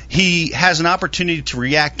he has an opportunity to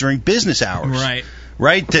react during business hours.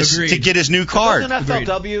 Right? To get his new card. Doesn't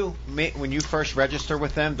FLW, when you first register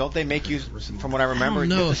with them, don't they make you, from what I remember,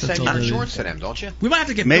 you have to send your insurance to them, don't you? We might have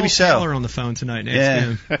to get Maybe Bill so. Taylor on the phone tonight.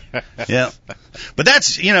 Yeah. Yeah. But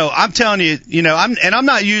that's, I'm telling you, I'm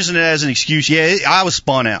not using it as an excuse. Yeah, I was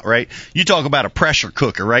spun out, right? You talk about a pressure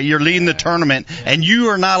cooker, right? You're leading the tournament, and you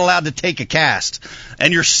are not allowed to take a cast.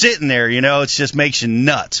 And you're sitting there, it just makes you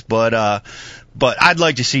nuts. But I'd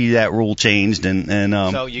like to see that rule changed, and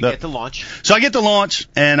so you get the launch. So I get the launch,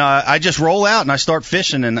 and I just roll out and I start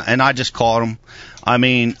fishing, and I just caught them. I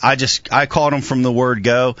mean, I caught them from the word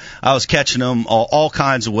go. I was catching them all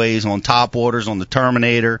kinds of ways, on top waters, on the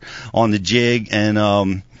Terminator, on the jig,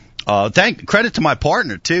 and credit to my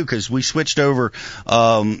partner too, because we switched over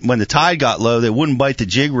when the tide got low. They wouldn't bite the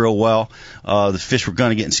jig real well. The fish were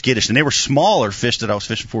going to get skittish, and they were smaller fish that I was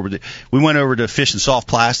fishing for. But we went over to fishing soft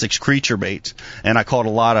plastics, creature baits, and I caught a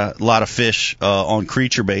lot of fish on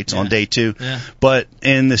creature baits on day 2. Yeah. But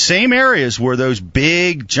in the same areas where those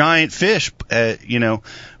big giant fish,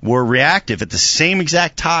 were reactive at the same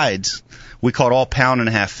exact tides, we caught all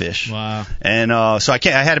 1.5-pound fish. Wow. And so I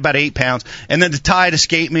had about 8 pounds. And then the tide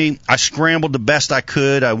escaped me. I scrambled the best I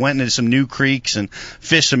could. I went into some new creeks and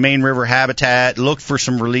fished some main river habitat, looked for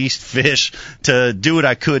some released fish to do what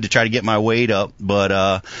I could to try to get my weight up. But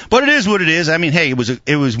it is what it is. I mean, hey,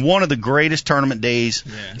 it was one of the greatest tournament days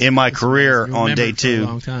in my career on day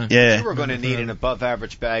 2. Yeah. You were going to need an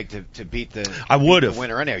above-average bag to beat the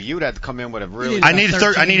winner in there. You would have to come in with a really. I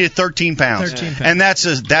needed 13 pounds. 13 pounds. And that's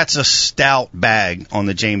a stout bag on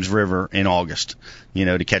the James River in August.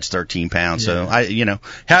 To catch 13 pounds. Yeah. So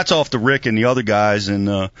hats off to Rick and the other guys, and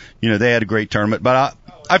they had a great tournament. But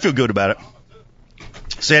I feel good about it.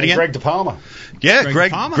 Say it again. Greg DePalma. Yeah,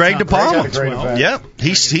 Greg DePalma. Greg yep,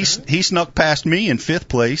 he snuck past me in 5th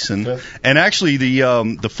place, and actually the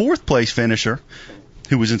 4th place finisher,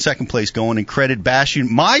 who was in 2nd place going and credited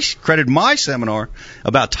my seminar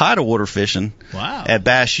about tidal water fishing at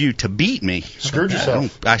Bass U to beat me. Screwed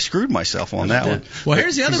yourself. I screwed myself on that one. Well,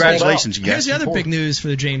 here's the other congratulations, you guys. Here's the other big news for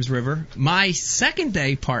the James River. My second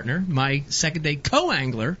day partner, my second day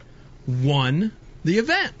co-angler, won the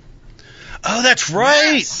event. Oh, that's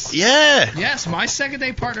right. Yes. Yeah. Yes, my second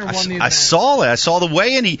day partner won the event. I saw that. I saw the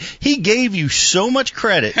way, and he gave you so much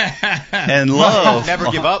credit and love. Never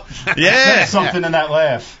give up. Yeah. Something in that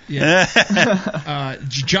laugh. Yeah.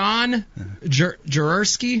 John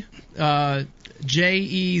Jaworski,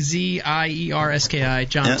 Jezierski.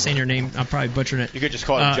 John, I'm saying your name. I'm probably butchering it. You could just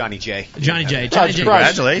call him Johnny J. Johnny J.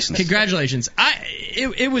 Congratulations. Congratulations.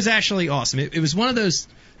 It was actually awesome. It was one of those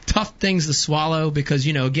tough things to swallow because,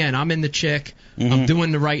 again, I'm in the chick. Mm-hmm. I'm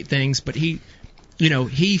doing the right things, but he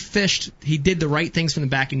fished. He did the right things from the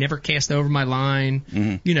back. He never cast over my line.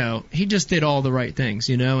 Mm-hmm. He just did all the right things,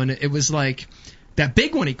 and it was like that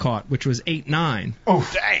big one he caught, which was 8-9. Oh,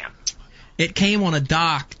 damn. It came on a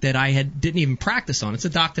dock that I didn't even practice on. It's a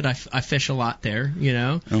dock that I fish a lot there,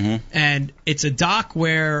 Mm-hmm. And it's a dock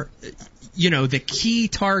where, the key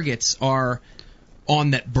targets are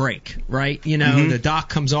on that break, right? Mm-hmm. The dock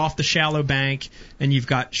comes off the shallow bank, and you've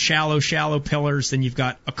got shallow pillars, then you've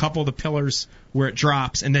got a couple of the pillars where it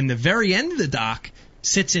drops, and then the very end of the dock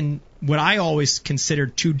sits in what I always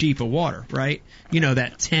considered too deep a water, right?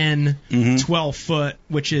 That 10, 12 foot,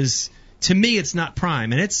 which is, to me, it's not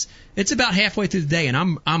prime, and it's about halfway through the day, and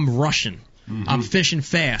I'm rushing. Mm-hmm. I'm fishing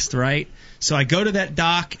fast, right? So I go to that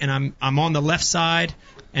dock, and I'm on the left side,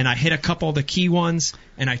 and I hit a couple of the key ones,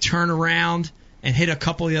 and I turn around and hit a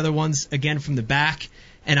couple of the other ones again from the back,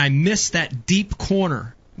 and I missed that deep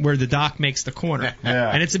corner where the dock makes the corner. Yeah.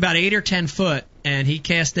 And it's about 8 or 10 foot, and he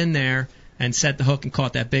cast in there and set the hook and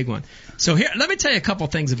caught that big one. So here, let me tell you a couple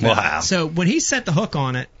things about it. So when he set the hook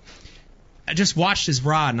on it, I just watched his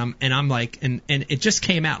rod, and I'm like, and it just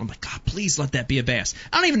came out. I'm like, God, please let that be a bass.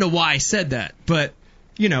 I don't even know why I said that, but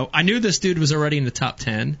I knew this dude was already in the top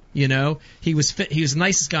 10. He was the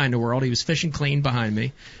nicest guy in the world. He was fishing clean behind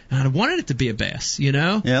me, and I wanted it to be a bass.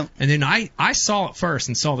 Yeah. And then I saw it first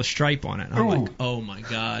and saw the stripe on it. And I'm like, oh my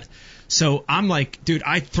God. So I'm like, dude,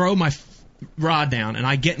 I throw my rod down and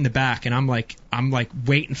I get in the back and I'm like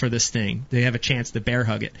waiting for this thing. They have a chance to bear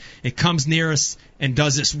hug it. It comes near us and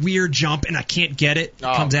does this weird jump, and I can't get it. It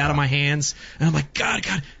comes out of my hands, and I'm like, God.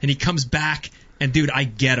 And he comes back, and dude, I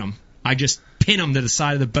get him. I just pin him to the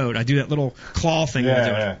side of the boat. I do that little claw thing.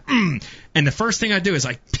 And the first thing I do is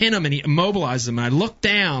I pin him, and he immobilizes him. And I look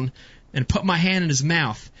down and put my hand in his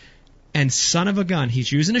mouth. And son of a gun,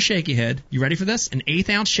 he's using a shaky head. You ready for this? An 1/8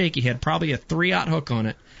 ounce shaky head, probably a 3/0 hook on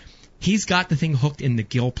it. He's got the thing hooked in the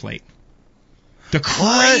gill plate. The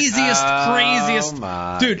craziest.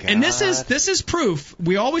 Dude, God. And this is proof.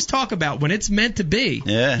 We always talk about when it's meant to be,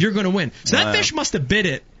 you're going to win. So that fish must have bit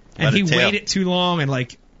it, and he waited too long, and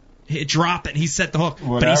it dropped it, and he set the hook.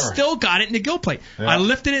 Whatever. But he still got it in the gill plate. Yeah. I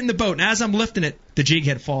lifted it in the boat, and as I'm lifting it, the jig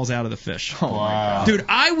head falls out of the fish. Oh, wow. Dude,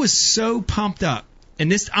 I was so pumped up,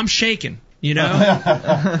 and I'm shaking. Dude,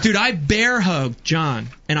 I bear hugged John,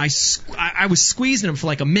 and I was squeezing him for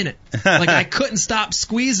like a minute. I couldn't stop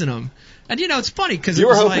squeezing him. And, it's funny because you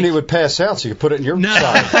were hoping he would pass out so you could put it in your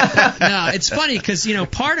side. No, it's funny because,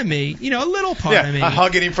 part of me, a little part of me. I'm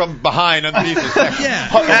hugging him from behind underneath his neck. Yeah.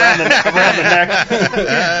 Around the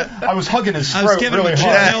neck. I was hugging his throat really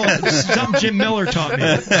hard. Something Jim Miller taught me.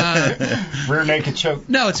 Rear naked choke.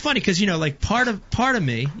 No, it's funny because, part of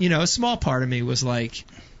me, a small part of me was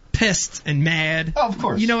pissed and mad. Oh, of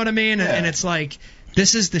course. You know what I mean? Yeah. And it's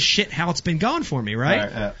this is the shit how it's been going for me,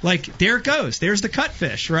 right? There it goes. There's the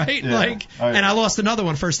cutfish, right? Yeah. And I lost another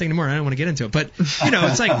one first thing in the morning. I don't want to get into it. But,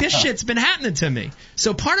 it's this shit's been happening to me.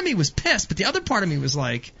 So part of me was pissed, but the other part of me was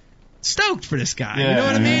stoked for this guy. Yeah, you know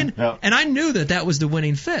what I mean? Yeah. And I knew that was the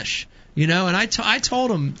winning fish. You know, and I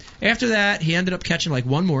told him after that he ended up catching like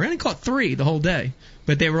one more, and he caught 3 the whole day,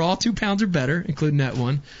 but they were all 2 pounds or better, including that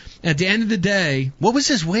one. At the end of the day, what was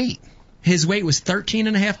his weight? His weight was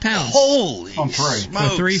 13.5 pounds. Holy on 3 for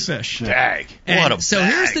 3 fish. Dag. And what a so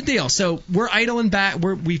bag. here's the deal. So we're idling back.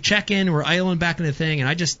 We check in. We're idling back in the thing, and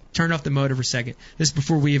I just turned off the motor for a second. This is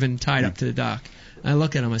before we even tied up to the dock. I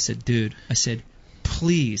look at him. I said, dude. I said,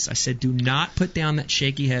 please. I said, do not put down that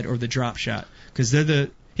shaky head or the drop shot because they're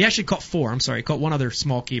the. He actually caught 4. I'm sorry. He caught one other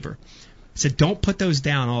small keeper. I said, don't put those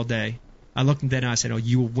down all day. I looked at him and I said, oh,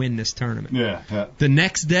 you will win this tournament. Yeah. The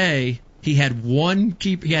next day. He had 1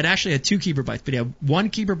 keeper. He had actually had 2 keeper bites, but he had 1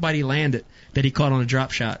 keeper bite he landed that he caught on a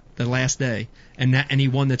drop shot the last day, and he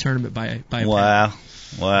won the tournament by a pound. Wow.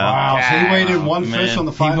 So he weighed in 1 fish on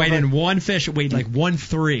the final day? He weighed in 1 fish. It weighed like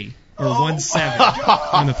 1.3 or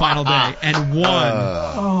 1.7 on the final day, and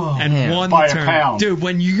won by the a tournament. pound. Dude,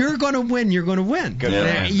 when you're going to win, you're going to win. Good for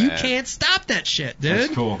him, You man. can't stop that shit, dude.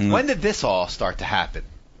 That's cool. When did this all start to happen?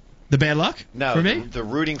 The bad luck? No, for me? the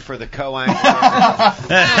rooting for the co-angler.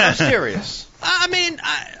 I'm serious. I mean,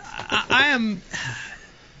 I am,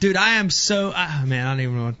 dude. I am so. Man, I don't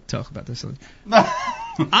even want to talk about this.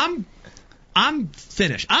 I'm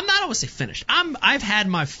finished. I'm not always say finished. I've had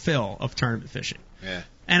my fill of tournament fishing. Yeah.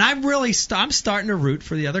 And I'm starting to root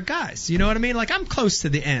for the other guys. You know what I mean? Like I'm close to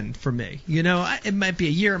the end for me. You know, it might be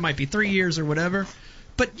a year, it might be 3 years or whatever.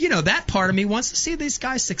 But you know, that part of me wants to see these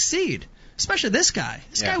guys succeed. Especially this guy.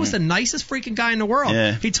 This guy was the nicest freaking guy in the world.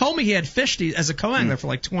 Yeah. He told me he had fished as a co-angler for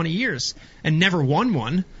like 20 years and never won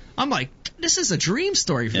one. I'm like, this is a dream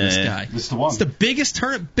story for this guy. This is the one. It's the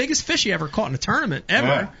biggest fish he ever caught in a tournament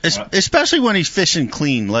ever. Especially when he's fishing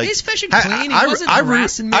clean. Like he's fishing clean. He wasn't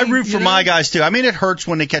harassing me. I root for you know? my guys too. I mean, it hurts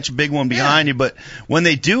when they catch a big one behind you, but when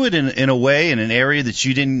they do it in a way in an area that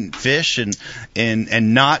you didn't fish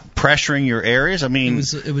and not pressuring your areas, I mean,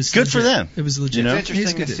 it was good legit. for them. It was legit. You know? It's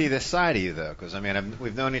interesting to see this side of you, though, because I mean,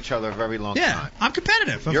 we've known each other a very long time. Yeah, I'm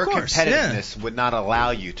competitive. Of Your course. competitiveness would not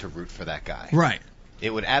allow you to root for that guy. Right.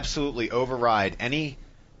 It would absolutely override any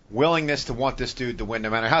willingness to want this dude to win, no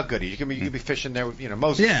matter how good he is. You could be fishing there. You know,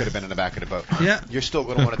 Moses could have been in the back of the boat. Yeah. You're still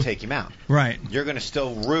going to want to take him out. Right. You're going to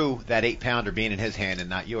still rue that 8-pounder being in his hand and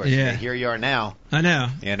not yours. Yeah. And here you are now. I know.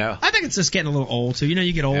 You know. I think it's just getting a little old. So you know,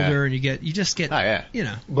 you get older and you just get. Oh yeah. You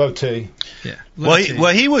know. Low T. Yeah. Well,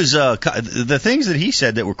 he was the things that he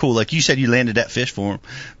said that were cool. Like you said, you landed that fish for him,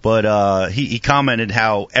 but he commented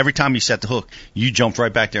how every time you set the hook, you jumped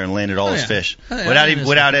right back there and landed all his fish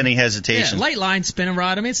without any hesitation. Yeah, light line, spinning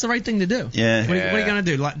rod. I mean, it's the right thing to do. Yeah. What are you gonna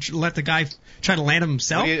do? Let the guy try to land him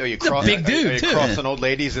himself? Are you He's a big dude are you too. crossing old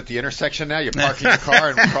ladies at the intersection now? You're parking your car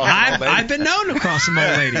and crossing old ladies. I've been known to cross some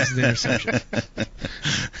old ladies at the intersection.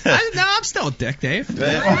 I'm still a dick, Dave. I'm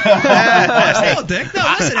still a dick.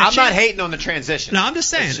 No, listen, I'm not hating on the transition. No, I'm just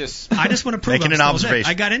saying. I just want to prove making I'm an still observation. a dick.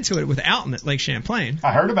 I got into it with Alton at Lake Champlain.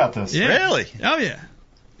 I heard about this. Yeah. Really? Oh yeah.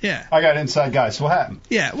 Yeah. I got inside guys. What happened?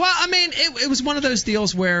 Yeah. Well, I mean, it was one of those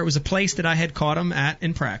deals where it was a place that I had caught him at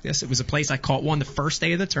in practice. It was a place I caught one the first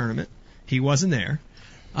day of the tournament. He wasn't there.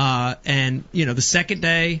 And, you know, the second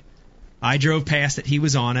day, I drove past it. He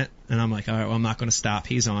was on it. And I'm like, all right, well, I'm not going to stop.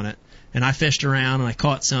 He's on it. And I fished around and I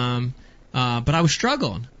caught some. But I was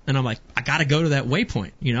struggling. And I'm like, I got to go to that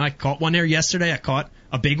waypoint. You know, I caught one there yesterday. I caught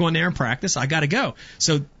a big one there in practice. I got to go.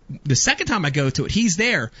 So the second time I go to it, he's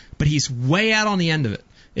there, but he's way out on the end of it.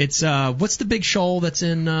 It's what's the big shoal that's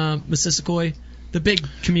in Missisquoi? The big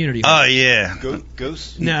community. Oh yeah.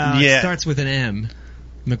 Goose? No, Yeah. it starts with an M.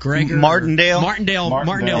 McGregor. Martindale.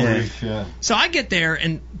 Martindale Reef. Yeah. So I get there,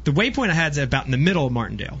 and the waypoint I had is about in the middle of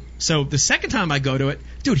Martindale. So the second time I go to it,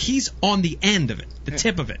 dude, he's on the end of it, the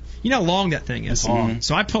tip of it. You know how long that thing is.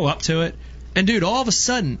 So I pull up to it, and dude, all of a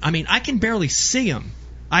sudden, I mean, I can barely see him.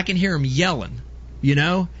 I can hear him yelling, you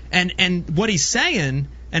know, and what he's saying.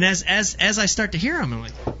 And as I start to hear him, I'm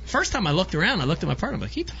like, first time I looked around, I looked at my partner, I'm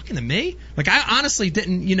like, he talking to me? Like, I honestly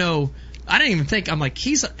didn't, you know, I didn't even think, I'm like,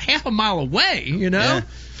 he's half a mile away, you know? Yeah.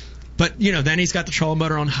 But, you know, then he's got the trolling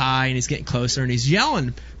motor on high, and he's getting closer, and he's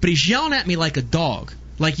yelling, but he's yelling at me like a dog.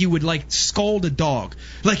 Like you would, like, scold a dog.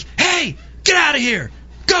 Like, hey, get out of here!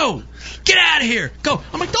 Go! Get out of here! Go!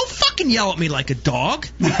 I'm like, don't fucking yell at me like a dog.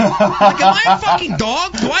 Like, am I a fucking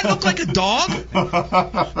dog? Do I look like a dog?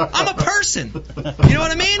 I'm a person. You know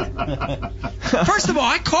what I mean? First of all,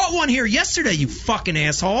 I caught one here yesterday, you fucking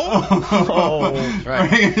asshole. Oh,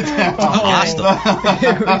 right.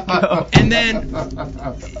 And then,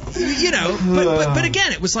 you know, but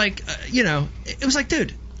again, it was like, you know, it was like,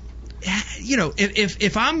 dude, you know,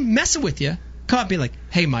 if I'm messing with you, come up and be like,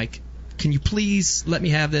 hey, Mike, can you please let me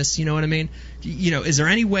have this? You know what I mean? You know, is there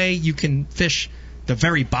any way you can fish the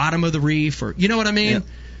very bottom of the reef, or you know what I mean?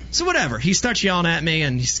 So whatever. He starts yelling at me,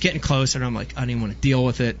 and he's getting closer, and I'm like, I didn't want to deal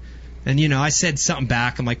with it. And I said something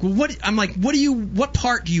back. I'm like, well, what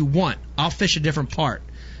part do you want? I'll fish a different part.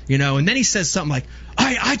 And then he says something like,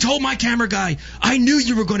 I told my camera guy, I knew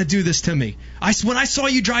you were going to do this to me. When I saw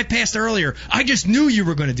you drive past earlier, I just knew you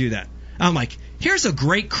were going to do that. I'm like, here's a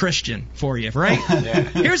great Christian for you, right? Yeah.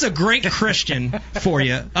 Here's a great Christian for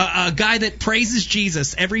you, a guy that praises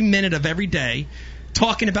Jesus every minute of every day,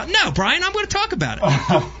 talking about, no, Brian, I'm going to talk about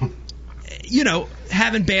it.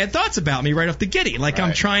 Having bad thoughts about me right off the giddy, like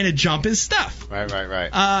I'm trying to jump his stuff.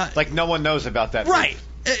 Right. Like no one knows about that. Right.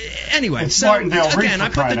 Anyway, so again,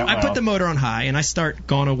 I put the motor on high, and I start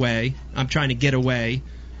going away. I'm trying to get away,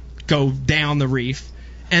 go down the reef,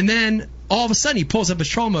 and then all of a sudden he pulls up his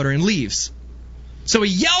trolling motor and leaves. So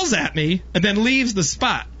he yells at me and then leaves the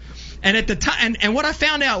spot. And at the time, and what I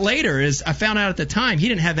found out later is, I found out at the time he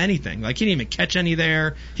didn't have anything. Like, he didn't even catch any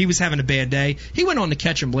there. He was having a bad day. He went on to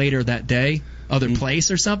catch him later that day, other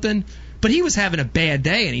place or something. But he was having a bad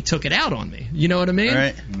day, and he took it out on me. You know what I mean?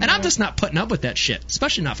 Right. And I'm just not putting up with that shit,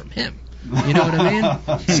 especially not from him. You know what I mean?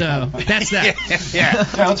 So that's that. Yeah,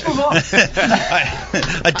 let's move on.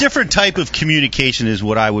 A different type of communication is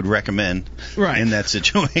what I would recommend in that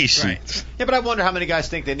situation. Right. Yeah, but I wonder how many guys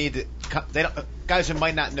think they need to. Guys who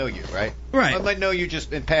might not know you, right? Right. Or might know you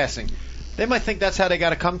just in passing. They might think that's how they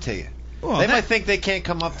got to come to you. Well, they might think they can't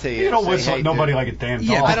come up to you. You don't whistle nobody like a damn dog.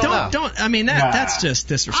 Yeah, but don't. I mean, that's just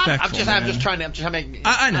disrespectful. I'm just trying to make.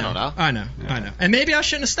 I know. I know. And maybe I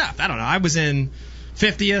shouldn't have stopped. I don't know. I was in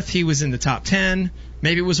 50th. He was in the top 10.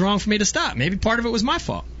 Maybe it was wrong for me to stop. Maybe part of it was my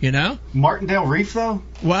fault. Martindale Reef, though.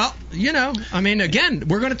 Well, I mean, again,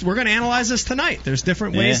 we're gonna analyze this tonight. There's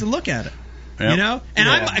different ways to look at it. Yep. And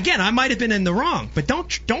I might have been in the wrong, but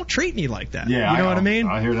don't treat me like that. Yeah, you know what I mean?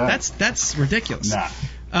 I hear that. That's ridiculous.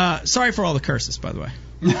 Nah. Sorry for all the curses, by the way.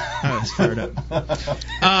 I was fired up.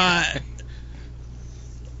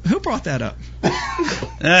 Who brought that up?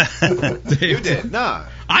 You did. No.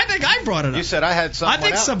 I think I brought it up. You said I had something. I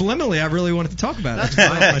think subliminally I really wanted to talk about it.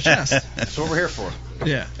 That's my chest. That's what we're here for.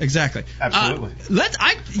 Yeah, exactly. Absolutely.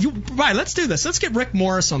 Let's do this. Let's get Rick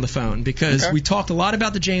Morris on the phone, because we talked a lot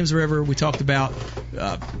about the James River. We talked about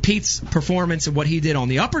Pete's performance and what he did on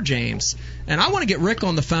the Upper James. And I want to get Rick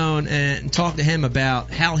on the phone and talk to him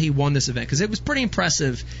about how he won this event, because it was pretty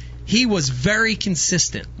impressive. He was very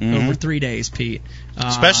consistent over 3 days, Pete.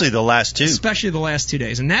 Especially the last two. Especially the last 2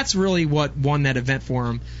 days. And that's really what won that event for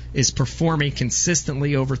him, is performing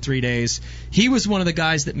consistently over 3 days. He was one of the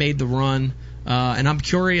guys that made the run. And I'm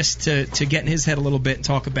curious to get in his head a little bit and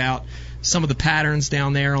talk about some of the patterns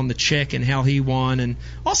down there on the Chick and how he won, and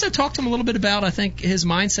also talk to him a little bit about, I think, his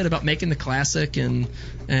mindset about making the Classic and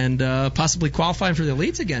possibly qualifying for the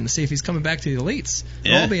Elites again, to see if he's coming back to the Elites.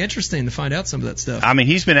 Yeah. Will be interesting to find out some of that stuff. I mean,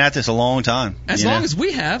 he's been at this a long time. As long as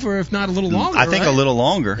we have, or if not a little longer. I think a little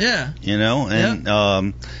longer. Yeah.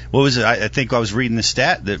 And what was it? I think I was reading the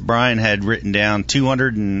stat that Brian had written down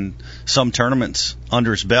 200 and some tournaments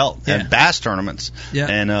under his belt, and bass tournaments,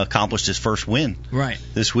 and accomplished his first win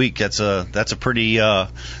this week. That's a pretty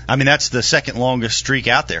that's the second longest streak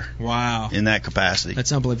out there. Wow. In that capacity.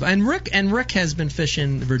 That's unbelievable. And Rick has been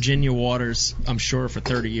fishing Virginia waters, I'm sure, for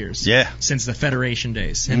 30 years. Yeah. Since the Federation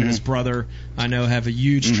days. Him and his brother, I know, have a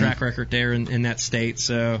huge track record there in that state.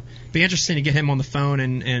 So be interesting to get him on the phone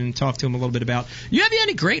and talk to him a little bit about. You have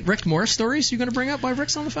any great Rick Morris stories you're going to bring up while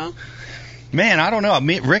Rick's on the phone? Man, I don't know.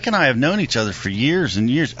 Rick and I have known each other for years and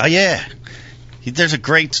years. Oh, yeah. There's a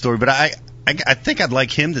great story, but I think I'd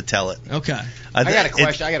like him to tell it. Okay. I got a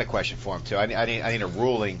question. I got a question for him too. I need a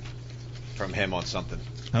ruling from him on something.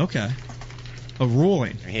 Okay. A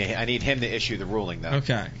ruling. I need him to issue the ruling, though.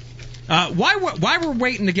 Okay. Why we're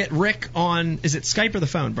waiting to get Rick on? Is it Skype or the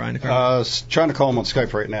phone, Brian? Trying to call him on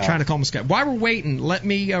Skype right now. Trying to call him on Skype. While we're waiting, let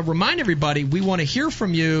me remind everybody, we want to hear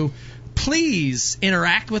from you. Please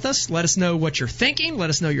interact with us. Let us know what you're thinking. Let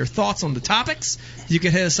us know your thoughts on the topics. You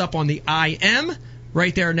can hit us up on the IM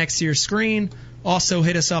right there next to your screen. Also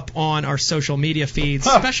hit us up on our social media feeds,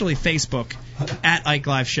 especially Facebook, at Ike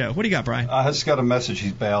Live Show. What do you got, Brian? I just got a message.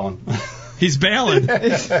 He's bailing. He's bailing.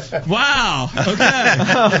 Wow. Okay.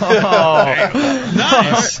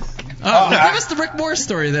 Nice. Give us the Rick Morris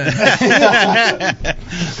story then.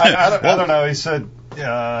 I don't know. He said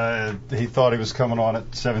he thought he was coming on at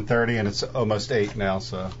 7:30, and it's almost 8 now.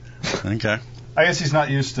 So. Okay. I guess he's not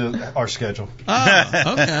used to our schedule.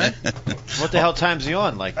 Oh, okay. What the hell time's he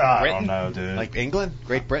on? Like Britain? I don't know, dude. Like England?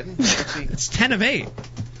 Great Britain? It's 10 of 8.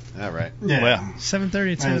 All right. Yeah. Well, 7:30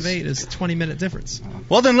 to 10 of 8 is a 20-minute difference.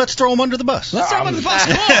 Well, then let's throw them under the bus. Let's throw them under the bus.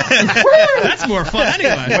 Come on. That's more fun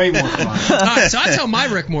anyway. Way more fun. All right, so I tell my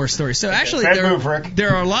Rick Moore story. So actually,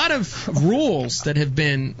 there are a lot of rules that have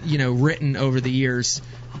been, written over the years,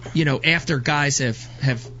 after guys have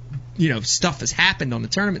stuff has happened on the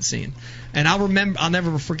tournament scene. And I'll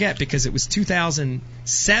never forget, because it was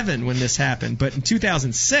 2007 when this happened, but in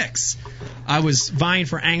 2006, I was vying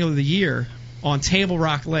for Angler of the Year on Table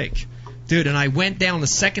Rock Lake. Dude, and I went down the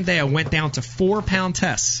second day, I went down to 4-pound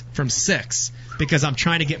tests from 6 because I'm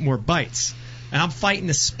trying to get more bites. And I'm fighting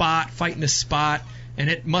this spot, and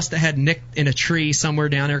it must have had nicked in a tree somewhere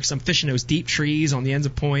down there because I'm fishing those deep trees on the ends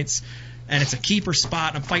of points. And it's a keeper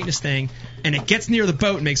spot, and I'm fighting this thing, and it gets near the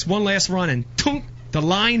boat and makes one last run, and tunk, the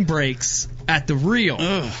line breaks at the reel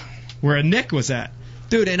where a nick was at.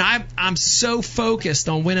 Dude, and I'm so focused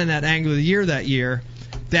on winning that Angler of the Year that year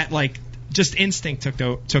that, just instinct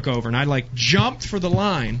took over, and I jumped for the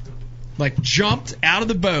line, jumped out of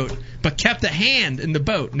the boat, but kept a hand in the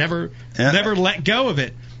boat, never let go of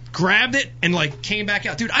it, grabbed it, and came back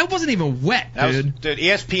out. Dude, I wasn't even wet, dude. Dude,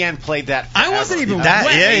 ESPN played that forever. I wasn't even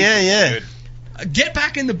wet. Yeah. Dude. Get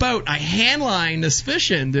back in the boat. I handlined this fish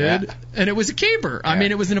in, dude, and it was a keeper. I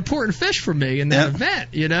mean, it was an important fish for me in that event,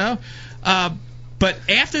 But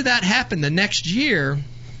after that happened, the next year,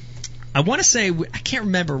 I want to say, I can't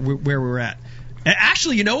remember where we were at.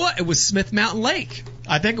 Actually, you know what? It was Smith Mountain Lake.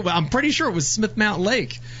 I'm pretty sure it was Smith Mountain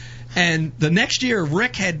Lake. And the next year,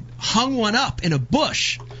 Rick had hung one up in a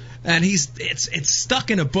bush, and it's stuck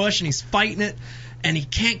in a bush, and he's fighting it, and he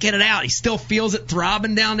can't get it out. He still feels it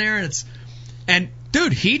throbbing down there, and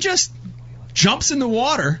dude, he just jumps in the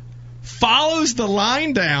water, follows the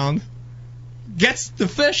line down, gets the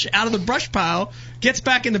fish out of the brush pile, gets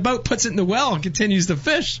back in the boat, puts it in the well, and continues to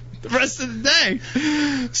fish the rest of the day.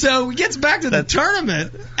 So he gets back to the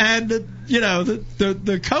tournament, and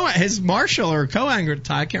his marshal or co-angler at the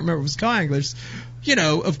time, I can't remember if it was co-anglers,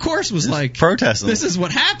 of course was like protesting. This is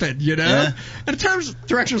what happened, And the terms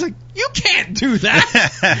director was like, you can't do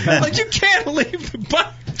that. You can't leave the boat.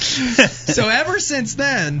 So ever since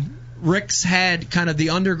then, Rick's had kind of the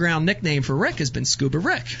underground nickname for Rick has been Scuba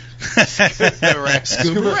Rick.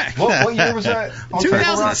 Scuba Rick. What year was that?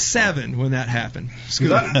 2007 when that happened.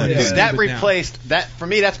 That replaced that for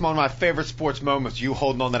me. That's one of my favorite sports moments. You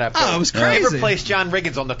holding on to that boat. Oh, it was crazy. It replaced John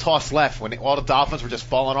Riggins on the toss left when all the Dolphins were just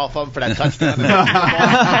falling off of him for that touchdown.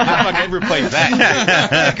 It replaced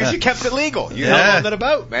that because you kept it legal. You held on to the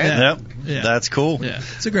boat, man. Yep. That's cool. Yeah,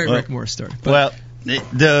 it's a great Rick Moore story. Well.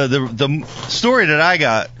 The story that I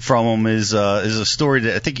got from him is a story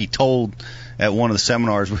that I think he told at one of the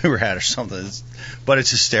seminars we were at or something. But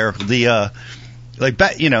it's hysterical.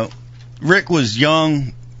 Rick was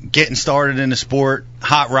young, getting started in the sport,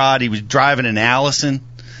 hot rod. He was driving an Allison,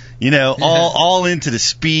 all into the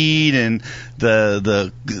speed and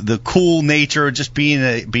the cool nature of just being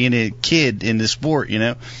a kid in the sport,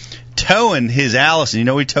 Towing his Allison, you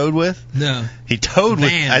know what he towed with? No. He towed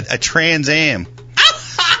with a Trans Am.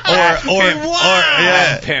 Right?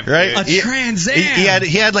 A Trans Am.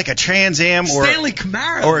 He had like a Trans Am or Stanley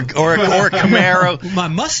Camaro or a Camaro. My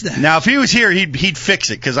Mustang. Now, if he was here, he'd fix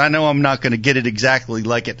it because I know I'm not going to get it exactly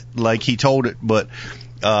like he told it. But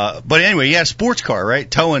anyway, he had a sports car, right?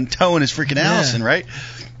 Towing his freaking Allison, right?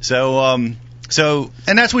 So and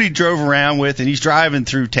that's what he drove around with, and he's driving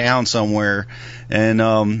through town somewhere,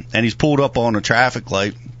 and he's pulled up on a traffic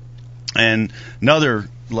light, and another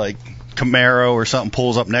Camaro or something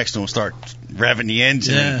pulls up next to him, start revving the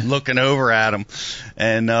engine, and looking over at him,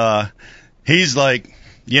 and he's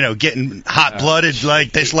getting hot blooded,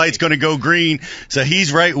 this light's going to go green, so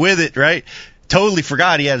he's right with it, right? Totally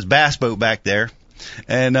forgot he had his bass boat back there,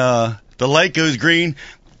 and the light goes green,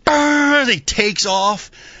 he takes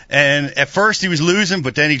off, and at first he was losing,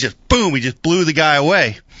 but then he just blew the guy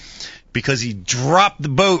away because he dropped the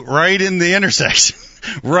boat right in the intersection.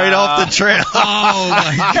 Right off the trail. Oh,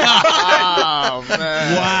 my God. Oh,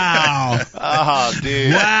 man. Wow. Oh,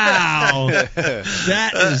 dude. Wow.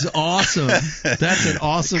 That is awesome. That's an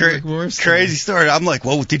awesome Rick Moore story. Crazy story. I'm like,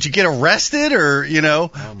 well, did you get arrested or,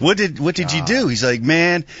 what did you do? He's like,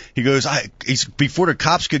 man, he goes, before the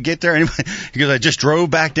cops could get there, he goes, I just drove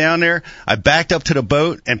back down there. I backed up to the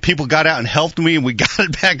boat and people got out and helped me and we got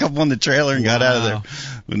it back up on the trailer and got out of there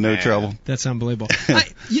with no trouble. That's unbelievable.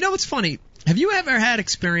 You know what's funny? Have you ever had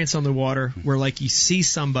experience on the water where you see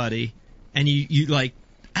somebody and you I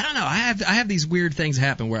don't know, I have these weird things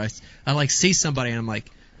happen where I see somebody and I'm like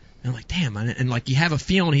damn, and you have a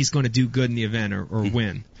feeling he's going to do good in the event or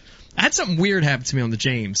win. I had something weird happen to me on the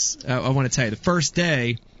James. I want to tell you, the first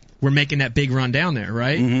day we're making that big run down there,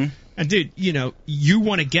 right? Mm-hmm. And dude, you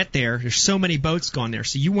want to get there. There's so many boats going there,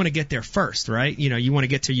 so you want to get there first, right? You want to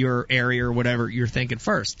get to your area or whatever you're thinking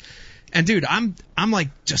first. And dude, I'm like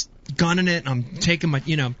just gunning it. And I'm taking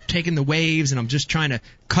taking the waves, and I'm just trying to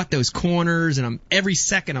cut those corners, and every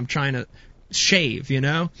second I'm trying to shave,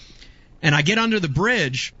 And I get under the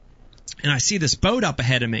bridge, and I see this boat up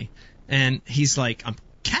ahead of me, and he's like, I'm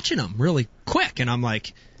catching him really quick, and I'm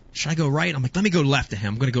like, should I go right? I'm like, let me go left to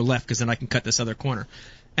him. I'm going to go left because then I can cut this other corner.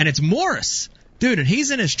 And it's Morris, dude, and he's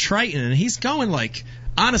in his Triton, and he's going like,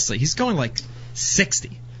 honestly, he's going like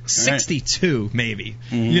 60. 62 maybe,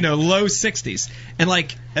 low 60s, and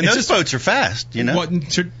those boats are fast, Well,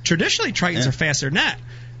 traditionally Tritons are faster than that,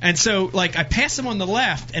 and so like I pass him on the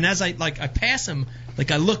left, and as I pass him,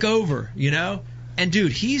 I look over, and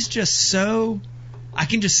dude, he's just so, I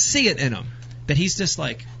can just see it in him that he's just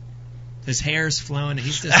like, his hair's flowing, and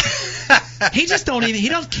he's just he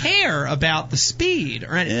don't care about the speed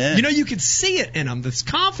or anything. Yeah. You can see it in him, this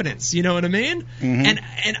confidence, you know what I mean? Mm-hmm.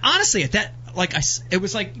 And honestly, at that, it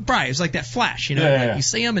was like, Brian, it was like that flash, you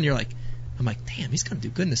see him and you're like, I'm like, damn, he's going to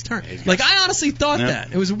do good in this turn. I honestly thought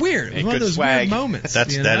that. It was weird. It was one of those weird moments.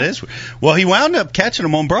 That is. Well, he wound up catching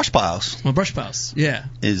them on brush piles. On brush piles, yeah.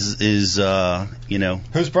 Who's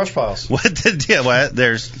brush piles?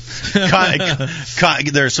 There's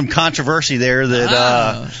there's some controversy there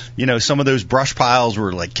that some of those brush piles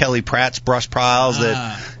were like Kelly Pratt's brush piles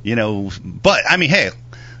but I mean, hey,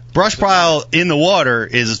 brush pile in the water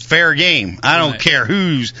is fair game. I don't care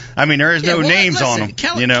who's. I mean, there is no names on them.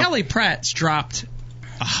 Kelly Pratt's dropped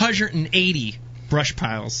 180 brush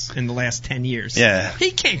piles in the last 10 years. Yeah.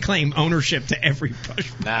 He can't claim ownership to every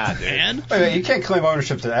brush pile. Man. You can't claim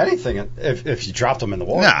ownership to anything if you dropped them in the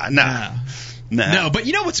water. Nah. No, but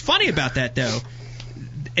you know what's funny about that, though?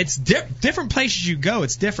 It's different places you go,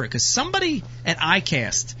 it's different. Because somebody at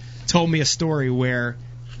ICAST told me a story where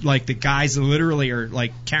the guys literally are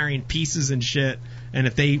carrying pieces and shit, and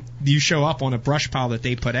if you show up on a brush pile that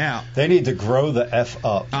they put out, they need to grow the F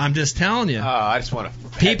up. I'm just telling you. I just want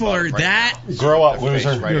to. People are that grow up,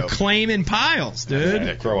 loser. You're claiming piles,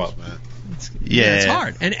 dude. Grow up, man. It's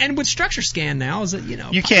hard. And with structure scan now is that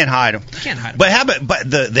you can't hide them. You can't hide them. But how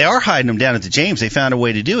about they are hiding them down at the James. They found a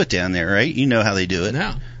way to do it down there, right? You know how they do it.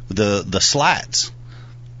 No. The slats.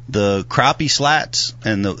 The crappie slats,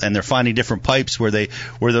 and they're finding different pipes where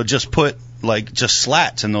they'll just put just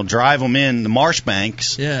slats, and they'll drive them in the marsh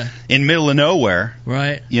banks in middle of nowhere,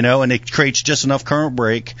 right? And it creates just enough current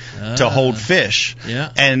break to hold fish,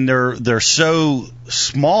 and they're so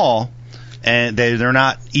small, and they're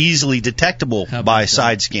not easily detectable by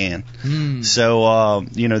side scan. So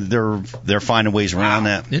they're finding ways around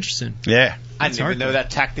that. Interesting. Yeah. I didn't even know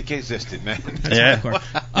that tactic existed, man. That's hardcore.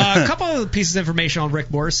 A couple of pieces of information on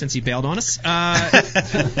Rick Morris since he bailed on us.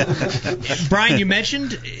 Brian, you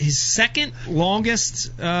mentioned his second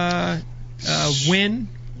longest win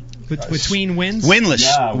between wins.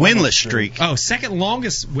 Winless streak. Oh, second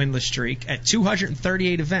longest winless streak at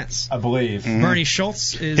 238 events. I believe. Mm-hmm. Bernie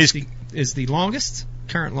Schultz is the longest,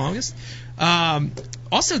 current longest.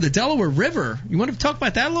 Also, the Delaware River. You want to talk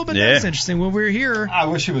about that a little bit? Yeah. That's interesting. When we were here, I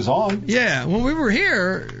wish he was on. Yeah, when we were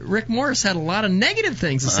here, Rick Morris had a lot of negative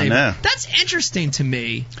things to say. That's interesting to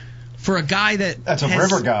me for a guy that's a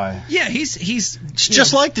river guy. Yeah, he's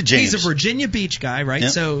just like the James. He's a Virginia Beach guy, right?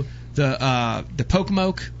 Yep. So the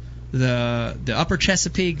Pocomoke, the Upper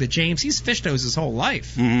Chesapeake, the James. He's fished those his whole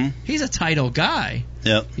life. Mm-hmm. He's a tidal guy.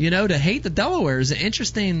 Yep. To hate the Delaware is an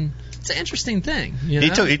interesting thing. He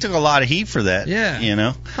took a lot of heat for that.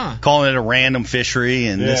 Yeah. Calling it a random fishery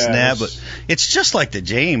and this and that, but it's just like the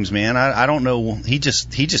James, man. I don't know. He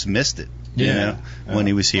just missed it. When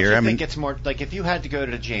he was here. I think it's more like if you had to go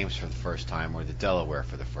to the James for the first time or the Delaware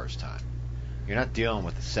for the first time, you're not dealing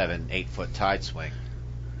with a 7-8 foot tide swing.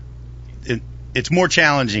 It's more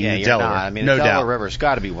challenging in Delaware. Not. I mean, no the Delaware doubt. River's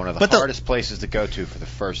got to be one of the hardest places to go to for the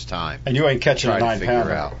first time. And you ain't catching a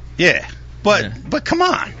 9-pounder. Yeah, but come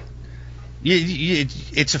on.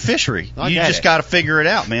 It's a fishery. You just got to figure it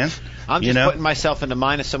out, man. I'm just putting myself in the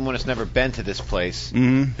mind of someone who's never been to this place,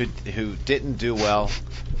 who didn't do well,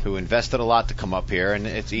 who invested a lot to come up here, and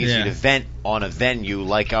it's easy to vent on a venue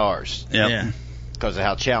like ours. Yeah. Because of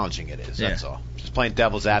how challenging it is. That's all. Just playing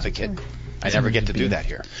devil's advocate. I never get to do that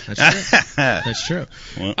here. That's true.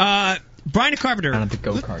 Brian Carpenter.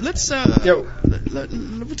 Let's do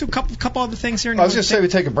a couple other things here. I was going to say we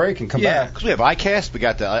take a break and come back. Because we have ICAST, we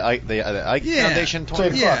got the Ike Foundation.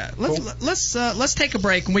 Let's take a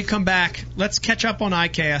break. When we come back, let's catch up on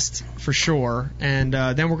ICAST for sure, and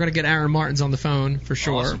then we're going to get Aaron Martins on the phone for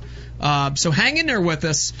sure. Awesome. So hang in there with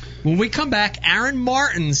us. When we come back, Aaron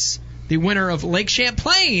Martins, the winner of Lake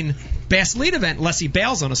Champlain, Bass Lead event, unless he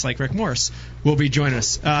bails on us like Rick Morris, will be joining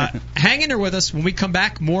us. Hang in there with us. When we come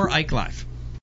back, more Ike Live.